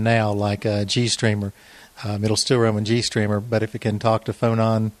backend now, like GStreamer, it'll still run with GStreamer, but if it can talk to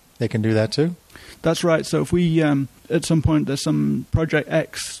Phonon, they can do that too? That's right. So if we, at some point, there's some Project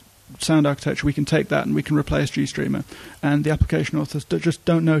X sound architecture, we can take that and we can replace GStreamer. And the application authors just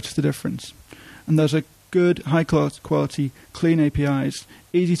don't notice the difference. And those are good, high-quality, clean APIs,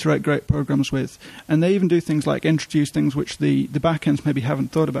 easy to write great programs with. And they even do things like introduce things which the backends maybe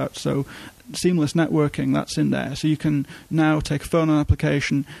haven't thought about. So seamless networking, that's in there. So you can now take a Phonon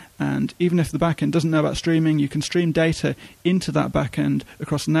application, and even if the backend doesn't know about streaming, you can stream data into that backend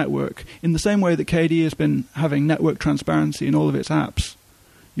across the network. In the same way that KDE has been having network transparency in all of its apps,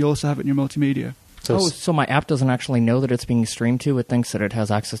 you also have it in your multimedia. So my app doesn't actually know that it's being streamed to? It thinks that it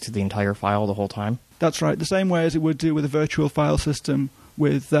has access to the entire file the whole time? That's right. The same way as it would do with a virtual file system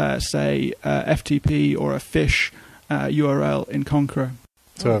with, say, FTP or a fish URL in Konqueror.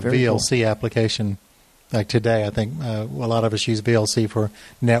 So a VLC cool application Like today, I think a lot of us use VLC for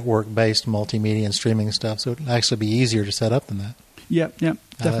network-based multimedia and streaming stuff, so it'll actually be easier to set up than that. Yeah, definitely.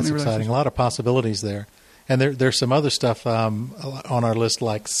 That's exciting. A lot of possibilities there. And there's some other stuff on our list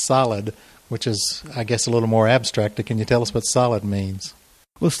like Solid, which is, I guess, a little more abstract. Can you tell us what Solid means?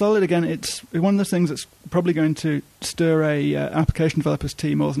 Well, Solid, again, it's one of those things that's probably going to stir a application developers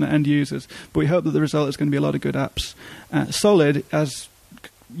team more than end users, but we hope that the result is going to be a lot of good apps. Solid, as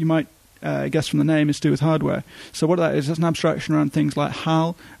you might guess from the name, is to do with hardware. So what that is, it's an abstraction around things like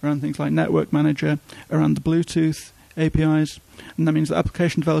HAL, around things like Network Manager, around the Bluetooth APIs, and that means that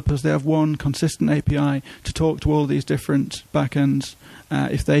application developers, they have one consistent API to talk to all these different backends.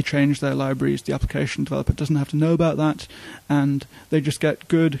 If they change their libraries, the application developer doesn't have to know about that, and they just get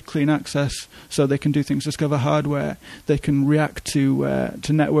good, clean access, so they can do things, discover hardware, they can react to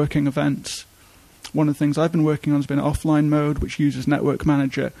networking events. One of the things I've been working on has been offline mode, which uses Network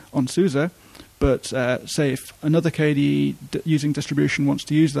Manager on SUSE. But say if another KDE using distribution wants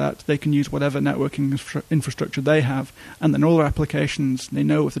to use that, they can use whatever networking infrastructure they have, and then all their applications, they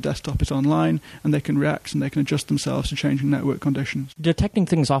know if the desktop is online, and they can react and they can adjust themselves to changing network conditions. Detecting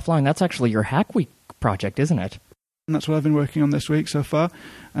things offline, that's actually your Hack Week project, isn't it? And that's what I've been working on this week so far.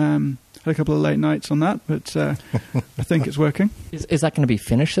 Had a couple of late nights on that, but I think it's working. Is that going to be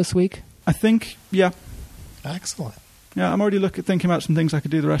finished this week? I think, yeah. Excellent. Yeah, I'm already thinking about some things I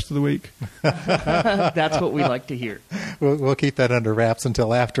could do the rest of the week. That's what we like to hear. We'll keep that under wraps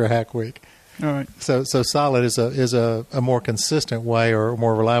until after Hack Week. All right. So Solid is a more consistent way or a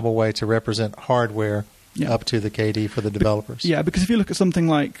more reliable way to represent hardware up to the KDE for the developers. Yeah, because if you look at something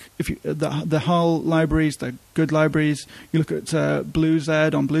like the HAL libraries, the good libraries, you look at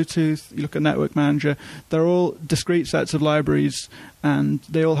BlueZ on Bluetooth, you look at Network Manager, they're all discrete sets of libraries, and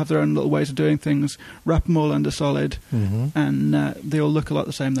they all have their own little ways of doing things. Wrap them all under Solid, and they all look a lot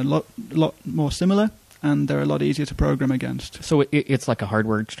the same. They're a lot more similar, and they're a lot easier to program against. So it's like a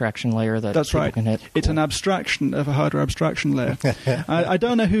hardware abstraction layer that That's people right. can hit? It's an abstraction of a hardware abstraction layer. I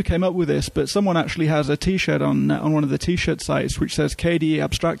don't know who came up with this, but someone actually has a T-shirt on one of the T-shirt sites which says KDE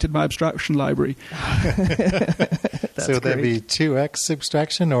abstracted my abstraction library. So would that be 2x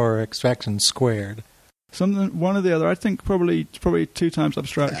abstraction or abstraction squared? One or the other. I think probably 2 times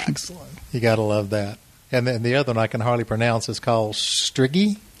abstraction. Excellent. You got to love that. And then the other one I can hardly pronounce is called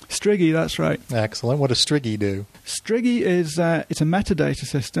Striggy. Striggy, that's right. Excellent. What does Striggy do? Striggy is it's a metadata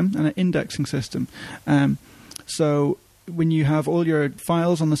system and an indexing system. So when you have all your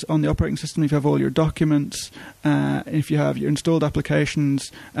files on the operating system, if you have all your documents, if you have your installed applications,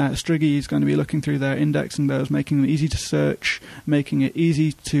 Striggy is going to be looking through there, indexing those, making them easy to search, making it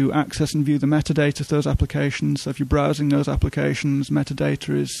easy to access and view the metadata of those applications. So if you're browsing those applications,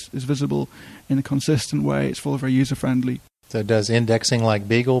 metadata is visible in a consistent way. It's all very user-friendly. So it does indexing like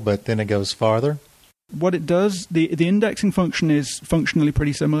Beagle, but then it goes farther? What it does, the indexing function is functionally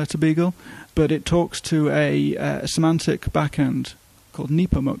pretty similar to Beagle, but it talks to a semantic backend called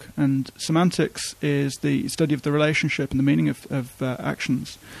Nepomuk, and semantics is the study of the relationship and the meaning of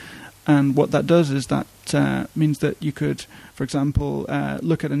actions. And what that does is that means that you could, for example,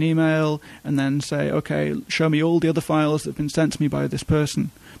 look at an email and then say, okay, show me all the other files that have been sent to me by this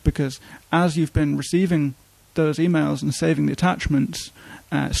person, because as you've been receiving those emails and saving the attachments,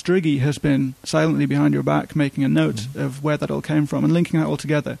 Striggy has been silently behind your back making a note of where that all came from and linking that all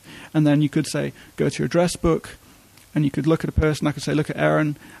together. And then you could say, go to your address book, and you could look at a person. I could say, look at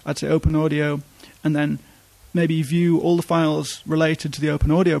Erin. I'd say open audio, and then maybe view all the files related to the open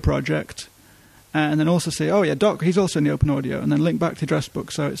audio project, and then also say, oh yeah, Doc, he's also in the open audio, and then link back to the address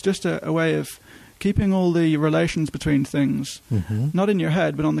book. So it's just a way of keeping all the relations between things, not in your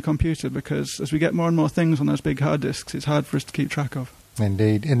head, but on the computer, because as we get more and more things on those big hard disks, it's hard for us to keep track of.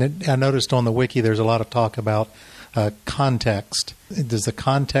 Indeed. And I noticed on the wiki there's a lot of talk about context. Does the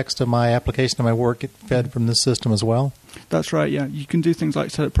context of my application of my work get fed from this system as well? That's right, yeah. You can do things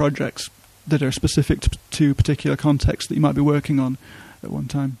like set up projects that are specific to particular contexts that you might be working on at one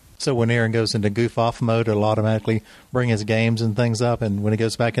time. So when Erin goes into goof-off mode, it'll automatically bring his games and things up, and when he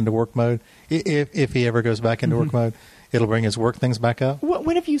goes back into work mode, if he ever goes back into work mode, it'll bring his work things back up?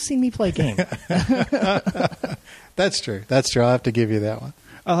 When have you seen me play a game? That's true. I'll have to give you that one.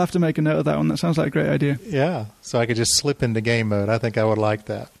 I'll have to make a note of that one. That sounds like a great idea. Yeah, so I could just slip into game mode. I think I would like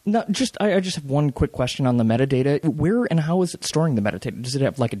that. No, I just have one quick question on the metadata. Where and how is it storing the metadata? Does it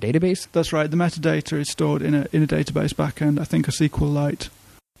have like a database? That's right. The metadata is stored in a database backend, I think a SQLite.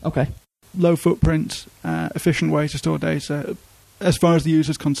 Okay. Low footprint, efficient way to store data. As far as the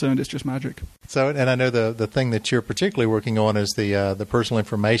user is concerned, it's just magic. So, and I know the thing that you're particularly working on is the Personal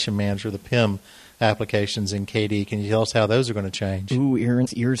Information Manager, the PIM applications in KDE. Can you tell us how those are going to change? Ooh,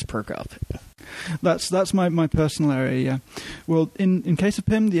 Erin's ears perk up. That's my personal area. Yeah. Well, in case of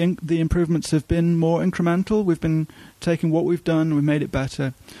PIM, the improvements have been more incremental. We've been taking what we've done, we've made it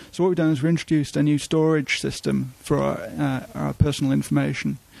better. So what we've done is we introduced a new storage system for our personal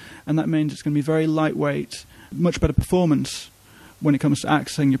information, and that means it's going to be very lightweight, much better performance when it comes to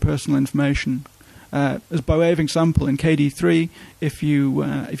accessing your personal information. As by way of example, in KDE 3, if you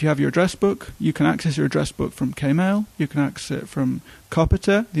have your address book, you can access your address book from Kmail, you can access it from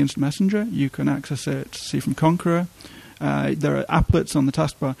Copter, the instant messenger, you can access it, from Conqueror. There are applets on the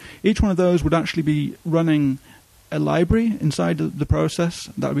taskbar. Each one of those would actually be running a library inside the process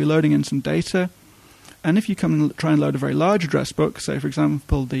that would be loading in some data. And if you come and try and load a very large address book, say, for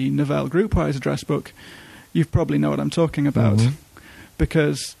example, the Novell GroupWise address book, you probably know what I'm talking about. Mm-hmm.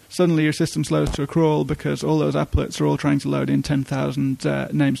 Because suddenly your system slows to a crawl because all those applets are all trying to load in 10,000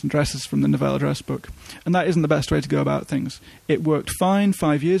 names and addresses from the Novell address book. And that isn't the best way to go about things. It worked fine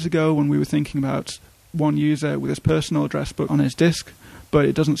 5 years ago when we were thinking about one user with his personal address book on his disk, but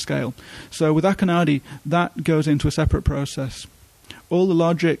it doesn't scale. So with Akonadi, that goes into a separate process. All the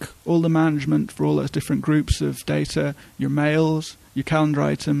logic, all the management for all those different groups of data, your mails, your calendar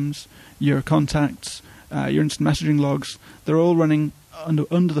items, your contacts, your instant messaging logs, they're all running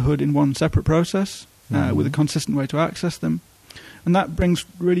under the hood in one separate process with a consistent way to access them. And that brings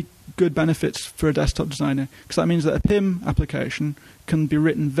really good benefits for a desktop designer, because that means that a PIM application can be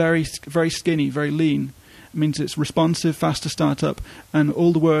written very, very skinny, very lean. It means it's responsive, fast to start up, and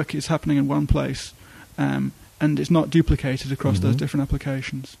all the work is happening in one place. And it's not duplicated across those different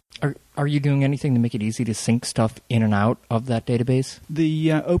applications. Are you doing anything to make it easy to sync stuff in and out of that database? The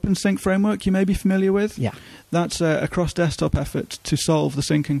OpenSync framework you may be familiar with? Yeah. That's a cross-desktop effort to solve the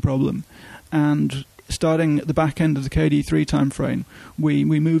syncing problem. And starting at the back end of the KDE 3 timeframe, we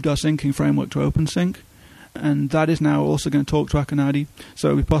moved our syncing framework to OpenSync. And that is now also going to talk to Akonadi. So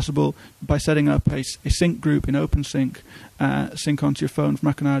it will be possible by setting up a sync group in OpenSync, sync onto your phone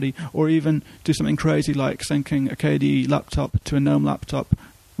from Akonadi, or even do something crazy like syncing a KDE laptop to a GNOME laptop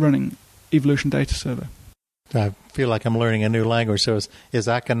running Evolution Data Server. I feel like I'm learning a new language. So is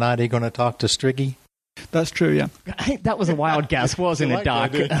Akonadi going to talk to Striggy? That's true, yeah. That was a wild guess, wasn't it,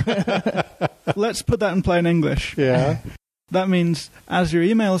 Doc? Let's put that in plain English. Yeah. That means as your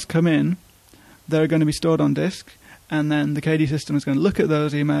emails come in, they're going to be stored on disk, and then the KDE system is going to look at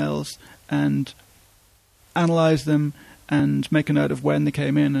those emails and analyze them and make a note of when they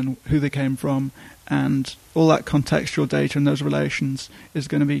came in and who they came from, and all that contextual data and those relations is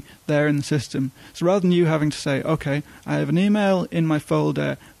going to be there in the system. So rather than you having to say, okay, I have an email in my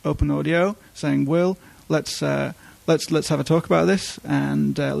folder Open Audio saying, Will, let's have a talk about this,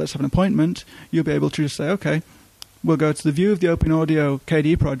 and let's have an appointment, you'll be able to just say, okay, we'll go to the view of the Open Audio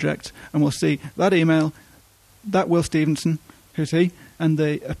KDE project, and we'll see that email, that Will Stephenson, who's he, and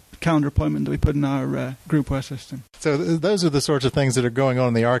the calendar appointment that we put in our groupware system. So those are the sorts of things that are going on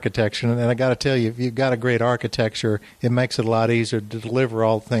in the architecture. And I got to tell you, if you've got a great architecture, it makes it a lot easier to deliver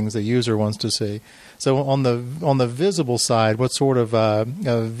all the things the user wants to see. So on the visible side, what sort of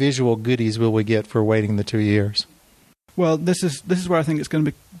visual goodies will we get for waiting the 2 years? Well, this is where I think it's going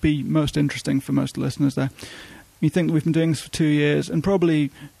to be most interesting for most listeners there. You think that we've been doing this for 2 years, and probably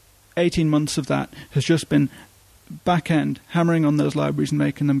 18 months of that has just been back-end, hammering on those libraries and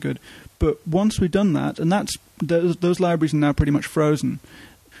making them good. But once we've done that, and those libraries are now pretty much frozen,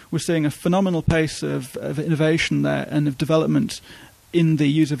 we're seeing a phenomenal pace of innovation there and of development in the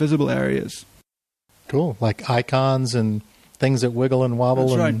user-visible areas. Cool, like icons and things that wiggle and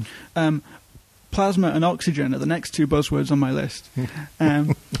wobble. That's right. Plasma and oxygen are the next two buzzwords on my list.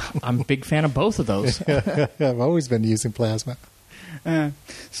 I'm a big fan of both of those. I've always been using Plasma.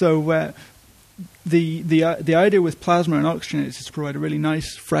 So the idea with Plasma and oxygen is to provide a really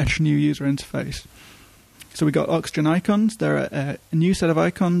nice, fresh, new user interface. So we got oxygen icons. They're a new set of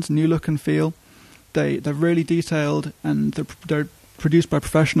icons, new look and feel. They're really detailed, and they're produced by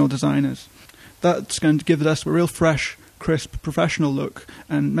professional designers. That's going to give the desktop a real fresh, crisp, professional look,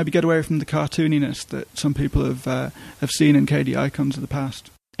 and maybe get away from the cartooniness that some people have seen in KDE icons of the past.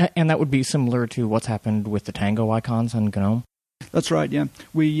 And that would be similar to what's happened with the Tango icons on GNOME? That's right, yeah.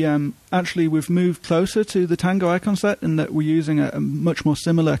 We've moved closer to the Tango icon set in that we're using a much more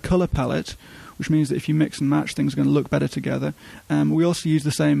similar color palette, which means that if you mix and match, things are going to look better together. We also use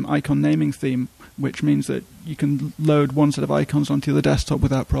the same icon naming theme, which means that you can load one set of icons onto the desktop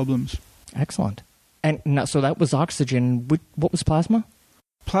without problems. Excellent. And now, so that was Oxygen. What was Plasma?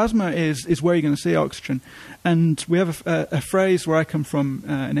 Plasma is where you're going to see Oxygen. And we have a phrase where I come from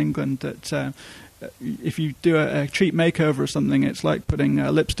in England that if you do a cheap makeover or something, it's like putting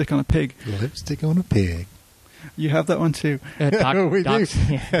lipstick on a pig. Lipstick on a pig. You have that one too. We do.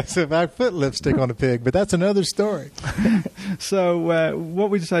 Yeah. That's if I put lipstick on a pig, but that's another story. So what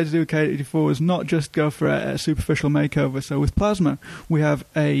we decided to do with KDE4 was not just go for a superficial makeover. So with Plasma, we have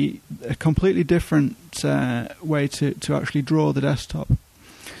a completely different way to actually draw the desktop.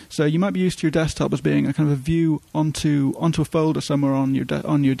 So you might be used to your desktop as being a kind of a view onto a folder somewhere on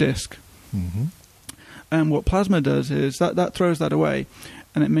your disk. Mm-hmm. And what Plasma does is that throws that away,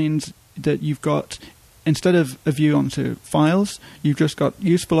 and it means that you've got, instead of a view onto files, you've just got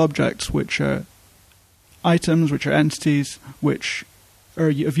useful objects, which are items, which are entities, which are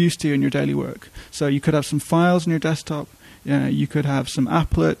of use to you in your daily work. So you could have some files on your desktop, you could have some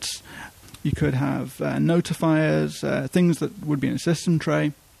applets, you could have notifiers, things that would be in a system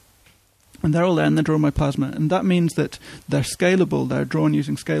tray. And they're all there, and they're drawn by Plasma. And that means that they're scalable. They're drawn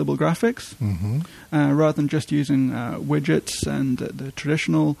using scalable graphics, rather than just using widgets and the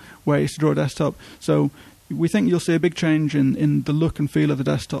traditional ways to draw a desktop. So we think you'll see a big change in the look and feel of the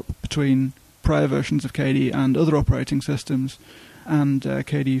desktop between prior versions of KDE and other operating systems and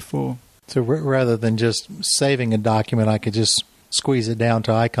KDE4. So rather than just saving a document, I could just squeeze it down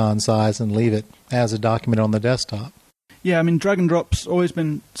to icon size and leave it as a document on the desktop. Yeah, I mean, drag and drop's always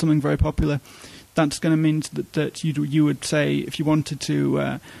been something very popular. That's going to mean that you would say, if you wanted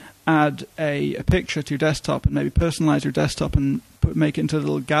to add a picture to your desktop and maybe personalize your desktop and make it into a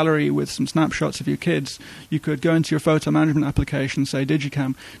little gallery with some snapshots of your kids, you could go into your photo management application, say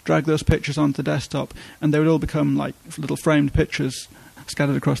Digicam, drag those pictures onto the desktop, and they would all become like little framed pictures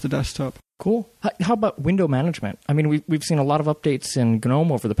scattered across the desktop. Cool. How about window management? I mean, we've seen a lot of updates in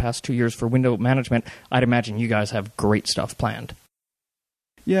GNOME over the past 2 years for window management. I'd imagine you guys have great stuff planned.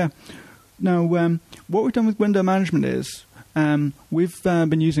 Yeah. Now, what we've done with window management is we've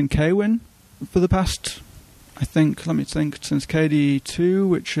been using Kwin for the past, since KDE 2,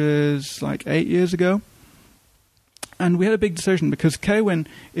 which is like 8 years ago. And we had a big decision because Kwin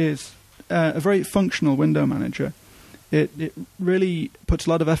is a very functional window manager. It really puts a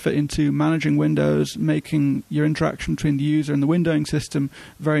lot of effort into managing windows, making your interaction between the user and the windowing system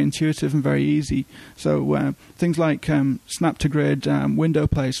very intuitive and very easy. So things like snap to grid, window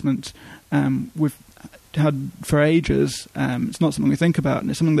placement, we've had for ages. It's not something we think about, and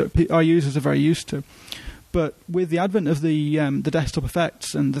it's something that our users are very used to. But with the advent of the desktop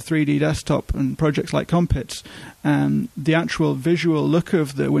effects and the 3D desktop and projects like Compits, the actual visual look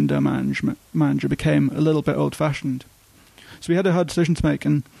of the window manager became a little bit old-fashioned. So we had a hard decision to make,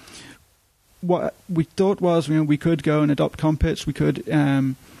 and what we thought was, we could go and adopt Compits, we could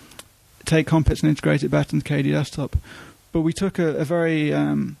take Compits and integrate it better into KDE Desktop, but we took a very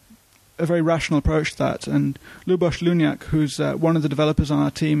rational approach to that. And Luboš Luniak, who's one of the developers on our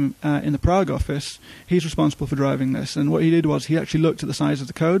team in the Prague office, he's responsible for driving this. And what he did was he actually looked at the size of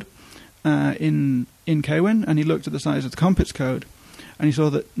the code in Kwin, and he looked at the size of the Compits code, and he saw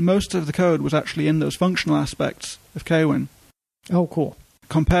that most of the code was actually in those functional aspects of Kwin. Oh, cool.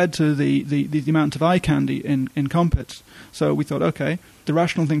 Compared to the amount of eye candy in Compits. So we thought, okay, the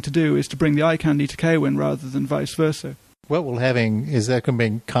rational thing to do is to bring the eye candy to Kwin rather than vice versa. What we'll is that going to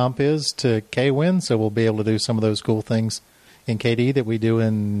bring Compiz to Kwin, so we'll be able to do some of those cool things in KDE that we do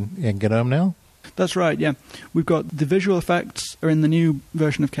in GNOME now? That's right, yeah. We've got the visual effects are in the new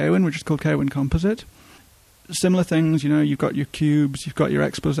version of Kwin, which is called Kwin Composite. Similar things, you've got your cubes, you've got your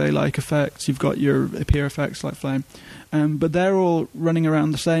expose-like effects, you've got your appear effects like Flame, but they're all running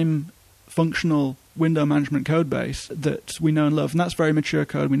around the same functional window management code base that we know and love, and that's very mature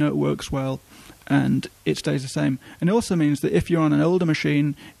code. We know it works well, and it stays the same. And it also means that if you're on an older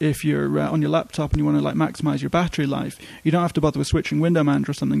machine, if you're on your laptop and you want to maximize your battery life, you don't have to bother with switching window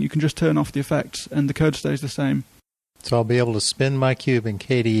manager or something. You can just turn off the effects, and the code stays the same. So I'll be able to spin my cube in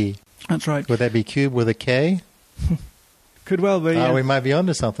KDE. That's right. Would that be cube with a K? Could well be. Yeah. We might be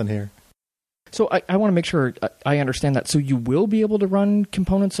onto something here. So I want to make sure I understand that. So you will be able to run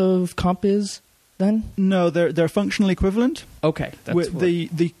components of Compiz then? No, they're functionally equivalent. Okay. With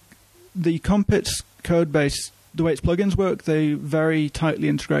the Compits code base, the way its plugins work, they very tightly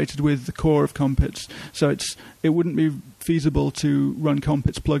integrated with the core of Compits. So it wouldn't be feasible to run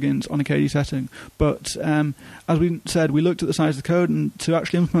Compits plugins on a KDE setting. But as we said, we looked at the size of the code, and to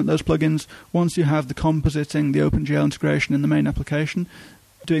actually implement those plugins, once you have the compositing, the OpenGL integration in the main application,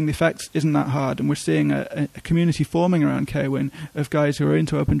 doing the effects isn't that hard. And we're seeing a community forming around Kwin of guys who are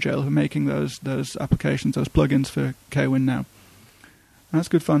into OpenGL who are making those applications, those plugins for Kwin now. And that's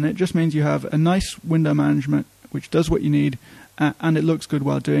good fun. It just means you have a nice window management which does what you need, and it looks good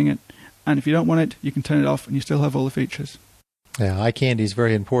while doing it. And if you don't want it, you can turn it off, and you still have all the features. Yeah, eye candy is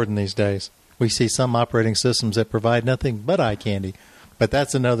very important these days. We see some operating systems that provide nothing but eye candy. But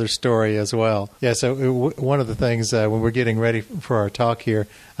that's another story as well. Yeah, so one of the things when we're getting ready for our talk here,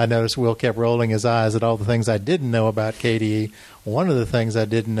 I noticed Will kept rolling his eyes at all the things I didn't know about KDE. One of the things I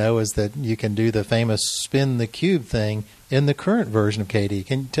didn't know is that you can do the famous spin the cube thing in the current version of KDE.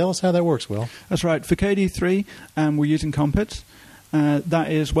 Can you tell us how that works, Will? That's right. For KDE 3, we're using Composites.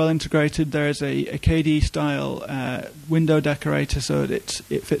 That is well integrated. There is a KDE style window decorator, so it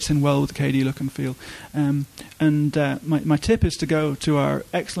fits in well with the KDE look and feel. My tip is to go to our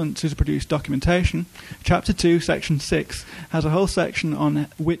excellent SUSE produced documentation. Chapter 2, Section 6 has a whole section on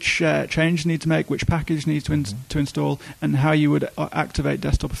which changes you need to make, which package you need to install, and how you would activate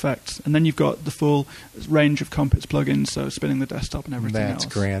desktop effects. And then you've got the full range of Composites plugins, so spinning the desktop and everything else.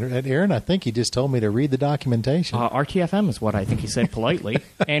 That's grand. And Erin, I think he just told me to read the documentation. RTFM is what I think he said politely.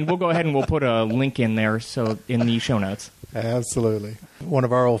 And we'll go ahead and we'll put a link in there so in the show notes. Absolutely. One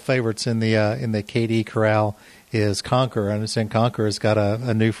of our old favorites in the KDE corral is Conqueror. I understand Conqueror has got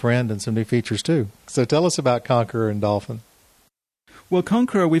a new friend and some new features too. So tell us about Conqueror and Dolphin. Well,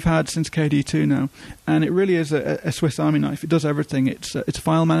 Conqueror we've had since KDE 2 now, and it really is a Swiss Army knife. It does everything. It's a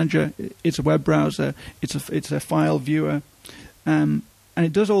file manager, it's a web browser, it's a file viewer, and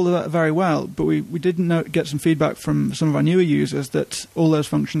it does all of that very well. But we did get some feedback from some of our newer users that all those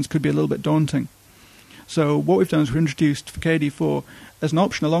functions could be a little bit daunting. So what we've done is we've introduced for KDE 4 as an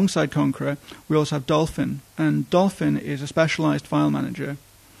option alongside Conqueror, we also have Dolphin, and Dolphin is a specialized file manager,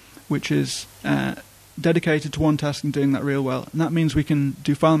 which is dedicated to one task and doing that real well. And that means we can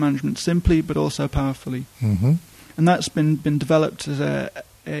do file management simply but also powerfully. Mm-hmm. And that's been developed as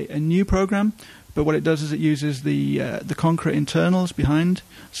a new program, but what it does is it uses the Conqueror internals behind,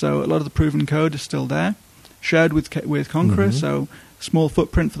 so a lot of the proven code is still there, shared with Conqueror, mm-hmm. So small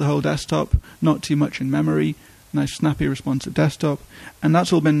footprint for the whole desktop, not too much in memory, nice snappy responsive desktop, and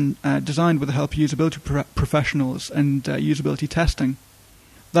that's all been designed with the help of usability professionals and usability testing.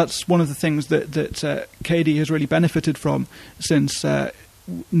 That's one of the things that KDE has really benefited from since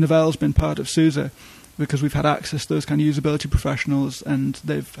Novelle's been part of SUSE, because we've had access to those kind of usability professionals, and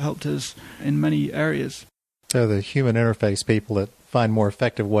they've helped us in many areas. So the human interface people that find more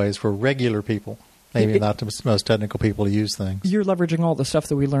effective ways for regular people, maybe not the most technical people, to use things. You're leveraging all the stuff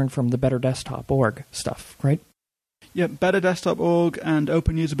that we learned from the BetterDesktop.org stuff, right? Yeah, BetterDesktop.org and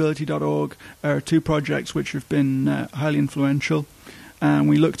openUsability.org are two projects which have been highly influential.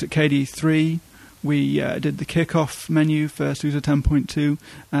 We looked at KDE 3. We did the kickoff menu for SUSE 10.2.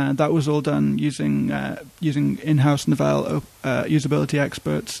 That was all done using in-house Novell usability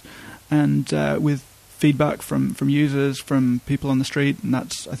experts and with feedback from users, from people on the street, and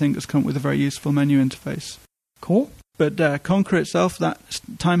that's, I think, has come up with a very useful menu interface. Cool. But Conqueror itself, that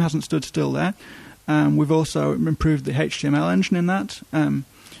time hasn't stood still there. We've also improved the HTML engine in that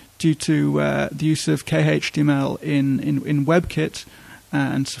due to the use of KHTML in WebKit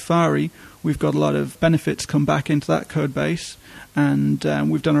and Safari. We've got a lot of benefits come back into that code base, and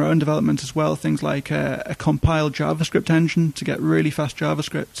we've done our own development as well, things like a compiled JavaScript engine to get really fast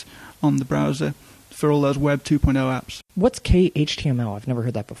JavaScript on the browser for all those Web 2.0 apps. What's KHTML? I've never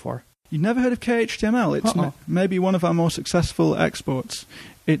heard that before. You've never heard of KHTML? It's maybe one of our more successful exports.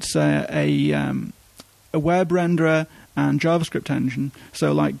 It's a web renderer and JavaScript engine.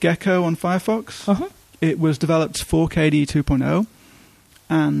 So like Gecko on Firefox, it was developed for KDE 2.0,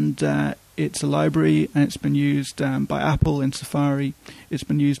 and it's a library, and it's been used by Apple in Safari. It's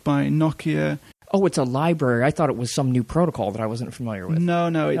been used by Nokia. Oh, it's a library. I thought it was some new protocol that I wasn't familiar with. No,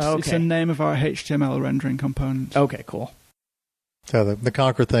 it's the name of our HTML rendering component. Okay, cool. So the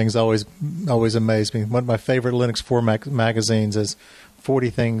Conqueror thing's always amazed me. One of my favorite Linux 4 magazines is 40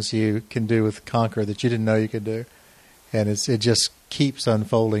 things you can do with Conqueror that you didn't know you could do. And it just keeps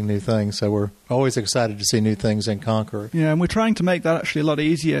unfolding new things. So we're always excited to see new things in Conqueror. Yeah, and we're trying to make that actually a lot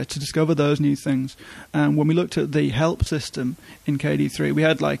easier to discover those new things. When we looked at the help system in KDE 3, we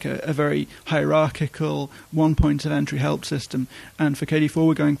had like a very hierarchical, one-point-of-entry help system. And for KDE 4,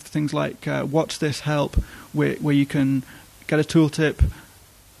 we're going for things like what's this help, where you can get a tooltip.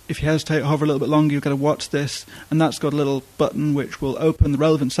 If you hesitate, hover a little bit longer, you'll get a what's this, and that's got a little button which will open the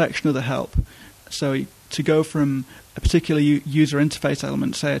relevant section of the help. So to go from a particular user interface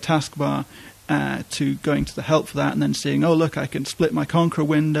element, say a taskbar, to going to the help for that, and then seeing, oh look, I can split my Conqueror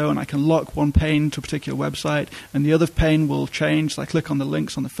window and I can lock one pane to a particular website, and the other pane will change. So I click on the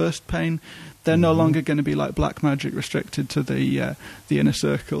links on the first pane. They're no longer going to be like black magic restricted to the inner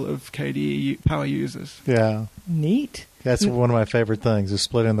circle of KDE power users. Yeah. Neat. That's one of my favorite things, is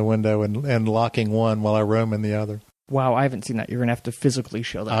splitting the window and locking one while I roam in the other. Wow, I haven't seen that. You're going to have to physically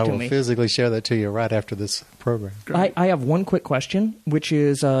show that to me. I will physically show that to you right after this program. I have one quick question, which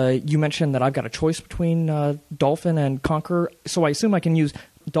is you mentioned that I've got a choice between Dolphin and Conqueror. So I assume I can use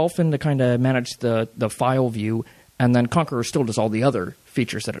Dolphin to kind of manage the file view, and then Conqueror still does all the other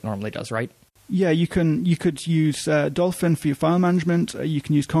features that it normally does, right? Yeah, you could use Dolphin for your file management. You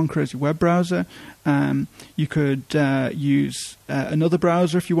can use Conqueror as your web browser. You could use another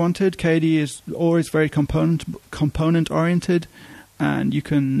browser if you wanted. KDE is always very component oriented, and you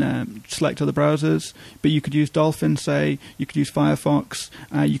can select other browsers. But you could use Dolphin, say. You could use Firefox.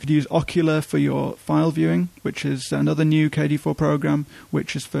 You could use Ocular for your file viewing, which is another new KDE4 program,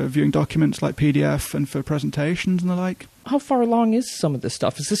 which is for viewing documents like PDF and for presentations and the like. How far along is some of this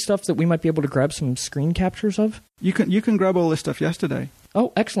stuff? Is this stuff that we might be able to grab some screen captures of? You can grab all this stuff yesterday.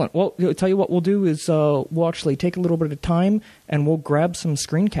 Oh, excellent. Well, I'll tell you what we'll do is we'll actually take a little bit of time and we'll grab some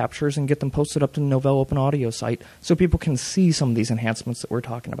screen captures and get them posted up to the Novell Open Audio site so people can see some of these enhancements that we're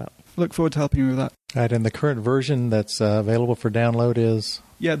talking about. Look forward to helping you with that. All right, and the current version that's available for download is?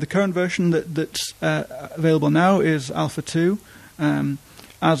 Yeah, the current version that's available now is Alpha 2.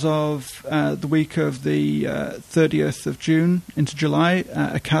 As of the week of the 30th of June into July,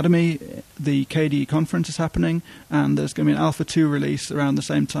 Academy, the KDE conference is happening, and there's going to be an Alpha 2 release around the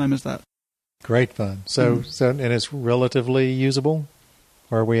same time as that. Great fun. So and it's relatively usable?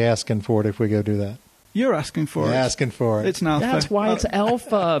 Or are we asking for it if we go do that? You're asking for it. Asking for it. It's an alpha. That's why it's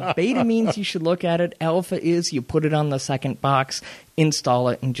alpha. Beta means you should look at it. Alpha is you put it on the second box, install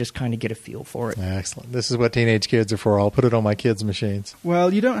it, and just kind of get a feel for it. Excellent. This is what teenage kids are for. I'll put it on my kids' machines.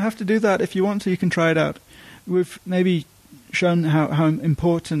 Well, you don't have to do that. If you want to, you can try it out. We've maybe shown how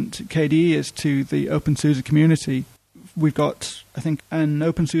important KDE is to the openSUSE community. We've got, I think, an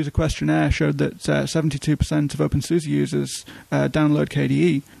openSUSE questionnaire showed that 72% of openSUSE users download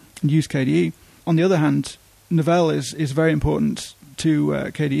KDE and use KDE. On the other hand, Novell is very important to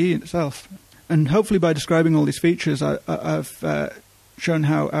KDE itself. And hopefully by describing all these features, I've shown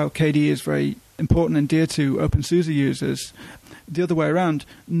how KDE is very important and dear to openSUSE users. The other way around,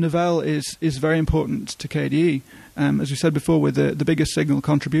 Novell is very important to KDE. As we said before, we're the biggest signal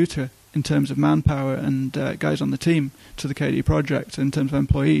contributor in terms of manpower and guys on the team to the KDE project in terms of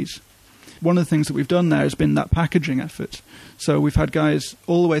employees. One of the things that we've done there has been that packaging effort. So we've had guys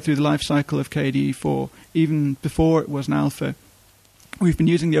all the way through the life cycle of KDE4, even before it was an alpha. We've been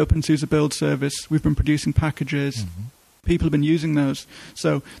using the openSUSE build service. We've been producing packages. Mm-hmm. People have been using those.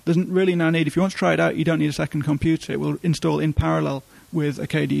 So there's really no need. If you want to try it out, you don't need a second computer. It will install in parallel with a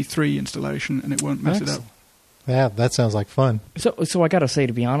KDE3 installation, and it won't mess it up. Yeah, that sounds like fun. So I got to say,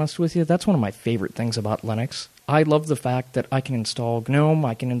 to be honest with you, that's one of my favorite things about Linux. I love the fact that I can install GNOME,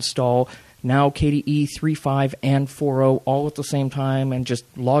 I can install now KDE 3.5 and 4.0 all at the same time and just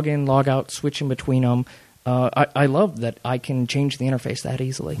log in, log out, switch in between them. I love that I can change the interface that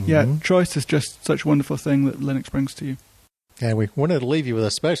easily. Mm-hmm. Yeah, choice is just such a wonderful thing that Linux brings to you. Yeah, we wanted to leave you with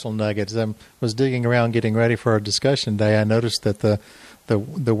a special nugget. As I was digging around getting ready for our discussion day, I noticed that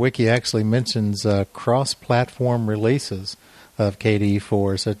the wiki actually mentions cross-platform releases of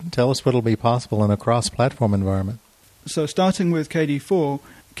KDE4. So tell us what will be possible in a cross-platform environment. So starting with KDE4,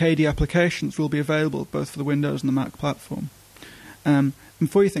 KDE applications will be available both for the Windows and the Mac platform.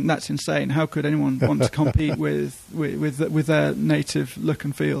 Before you think that's insane, how could anyone want to compete with their native look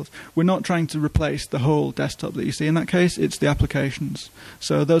and feel? We're not trying to replace the whole desktop that you see in that case. It's the applications.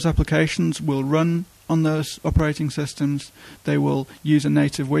 So those applications will run on those operating systems. They will use a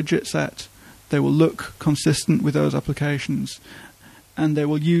native widget set. They will look consistent with those applications. And they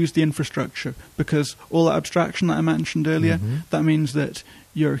will use the infrastructure, because all that abstraction that I mentioned earlier, that means that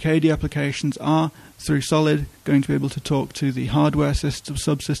your KDE applications are, through Solid, going to be able to talk to the hardware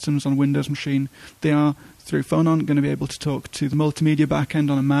subsystems on a Windows machine. They are, through Phonon, going to be able to talk to the multimedia backend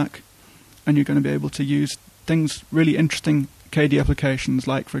on a Mac. And you're going to be able to use things, really interesting KDE applications,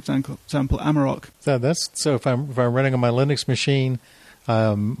 like, for example, Amarok. So if I'm running on my Linux machine,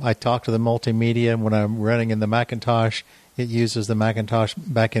 I talk to the multimedia. When I'm running in the Macintosh, it uses the Macintosh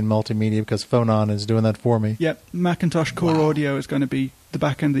backend multimedia because Phonon is doing that for me. Yep, Macintosh Core Audio is going to be the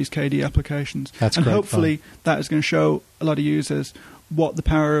backend of these KDE applications. That's great. And hopefully that is going to show a lot of users what the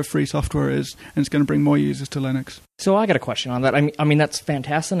power of free software is, and it's going to bring more users to Linux. So I got a question on that. I mean that's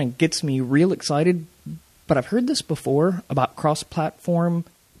fantastic and gets me real excited, but I've heard this before about cross-platform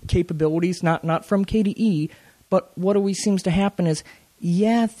capabilities, not from KDE, but what always seems to happen is,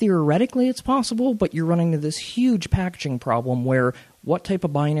 yeah, theoretically it's possible, but you're running into this huge packaging problem where what type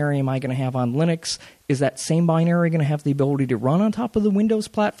of binary am I going to have on Linux? Is that same binary going to have the ability to run on top of the Windows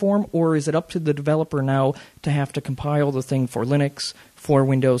platform, or is it up to the developer now to have to compile the thing for Linux, for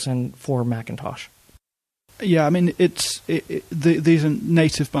Windows, and for Macintosh? Yeah, I mean, these are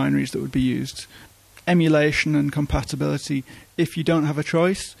native binaries that would be used. Emulation and compatibility, if you don't have a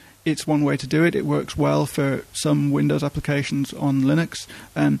choice, it's one way to do it. It works well for some Windows applications on Linux.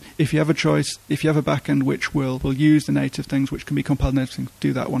 If you have a choice, if you have a backend which will use the native things, which can be compiled native things,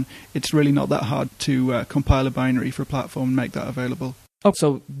 do that one. It's really not that hard to compile a binary for a platform and make that available. Oh,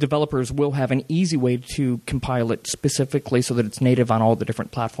 so developers will have an easy way to compile it specifically so that it's native on all the different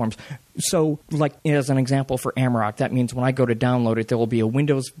platforms. So, like as an example for Amarok, that means when I go to download it, there will be a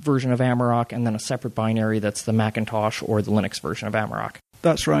Windows version of Amarok and then a separate binary that's the Macintosh or the Linux version of Amarok.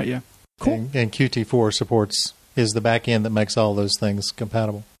 That's right, yeah. Cool. And Qt4 is the back end that makes all those things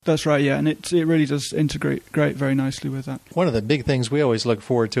compatible. That's right, yeah, and it really does integrate very nicely with that. One of the big things we always look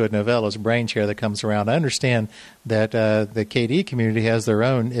forward to at Novell is Brain Share that comes around. I understand that the KDE community has their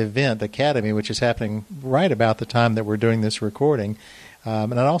own event, Academy, which is happening right about the time that we're doing this recording.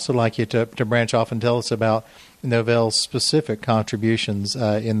 And I'd also like you to branch off and tell us about Novell's specific contributions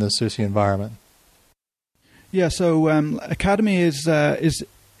in the SUSE environment. Yeah, so Academy is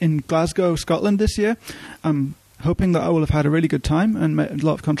in Glasgow, Scotland this year. I'm hoping that I will have had a really good time and made a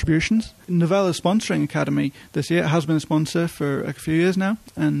lot of contributions. Novell is sponsoring Academy this year. It has been a sponsor for a few years now,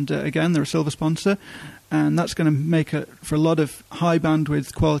 and again, they're a silver sponsor, and that's going to make it for a lot of high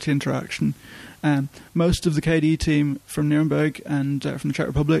bandwidth quality interaction. Most of the KDE team from Nuremberg and from the Czech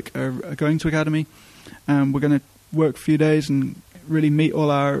Republic are going to Academy. We're going to work for a few days and really meet all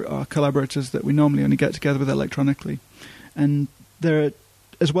our collaborators that we normally only get together with electronically. And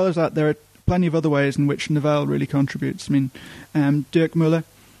as well as that, there are plenty of other ways in which Novell really contributes. I mean, Dirk Muller,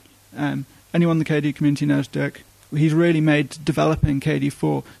 anyone in the KDE community knows Dirk. He's really made developing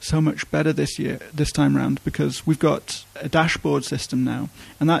KDE4 so much better this time round, because we've got a dashboard system now,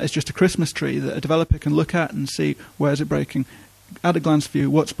 and that is just a Christmas tree that a developer can look at and see where's it breaking, at a glance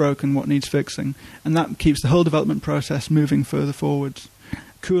view, what's broken, what needs fixing, and that keeps the whole development process moving further forwards.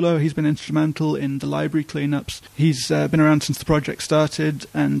 Kulo, he's been instrumental in the library cleanups. He's been around since the project started,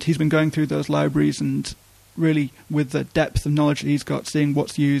 and he's been going through those libraries and really, with the depth of knowledge that he's got, seeing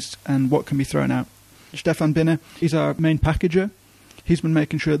what's used and what can be thrown out. Stefan Binner, he's our main packager. He's been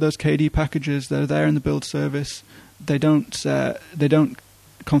making sure those KDE packages that are there in the build service, they don't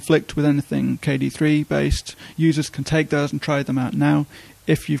conflict with anything KDE3 based. Users can take those and try them out now.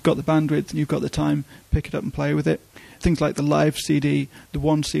 If you've got the bandwidth and you've got the time, pick it up and play with it. Things like the live CD, the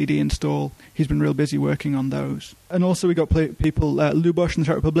one CD install, he's been real busy working on those. And also we got people, Lubosh in the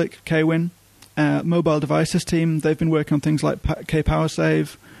Czech Republic, Kwin, mobile devices team, they've been working on things like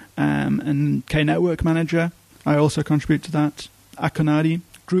K-PowerSave and K-Network Manager. I also contribute to that. Akonadi,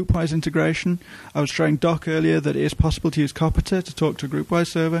 groupwise integration. I was showing Doc earlier that it is possible to use Copter to talk to a groupwise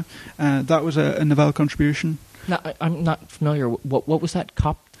server. That was a Novell contribution. Now, I'm not familiar. What was that?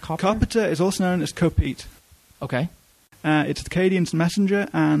 Copter? Copter is also known as Copete. Okay. It's the KDE Instant Messenger,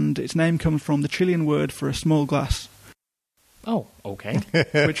 and its name comes from the Chilean word for a small glass. Oh, okay.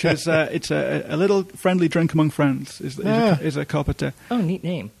 Which is it's a little friendly drink among friends. Is a Copter. Oh, neat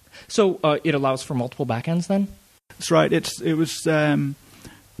name. So it allows for multiple backends then? That's right. It's been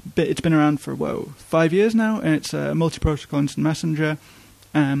around for 5 years now, and it's a multi-protocol instant messenger.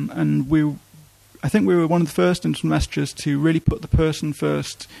 And I think we were one of the first instant messengers to really put the person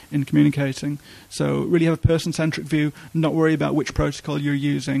first in communicating. So really have a person-centric view, not worry about which protocol you're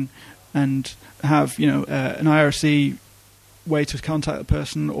using, and have an IRC way to contact the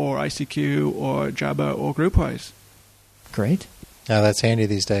person, or ICQ, or Jabber, or Groupwise. Great. Now that's handy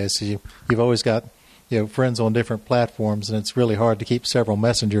these days. So you've always got friends on different platforms, and it's really hard to keep several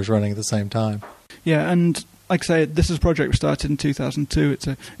messengers running at the same time. Yeah, and like I say, this is a project we started in 2002. It's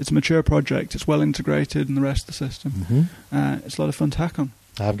a mature project. It's well integrated in the rest of the system. Mm-hmm. It's a lot of fun to hack on.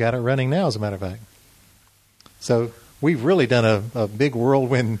 I've got it running now, as a matter of fact. So we've really done a big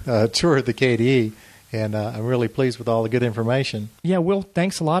whirlwind tour of the KDE, and I'm really pleased with all the good information. Yeah, Will,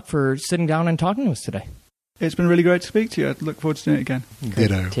 thanks a lot for sitting down and talking to us today. It's been really great to speak to you. I look forward to doing it again.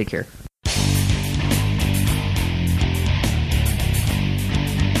 Ditto. Take care.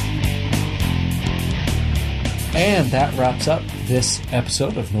 And that wraps up this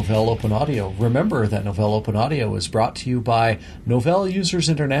episode of Novell Open Audio. Remember that Novell Open Audio is brought to you by Novell Users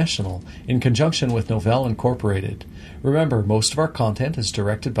International in conjunction with Novell Incorporated. Remember, most of our content is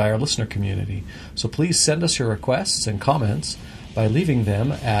directed by our listener community, so please send us your requests and comments by leaving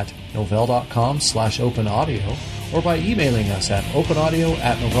them at novell.com/openaudio or by emailing us at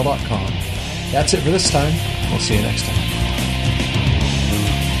openaudio@novell.com. That's it for this time. We'll see you next time.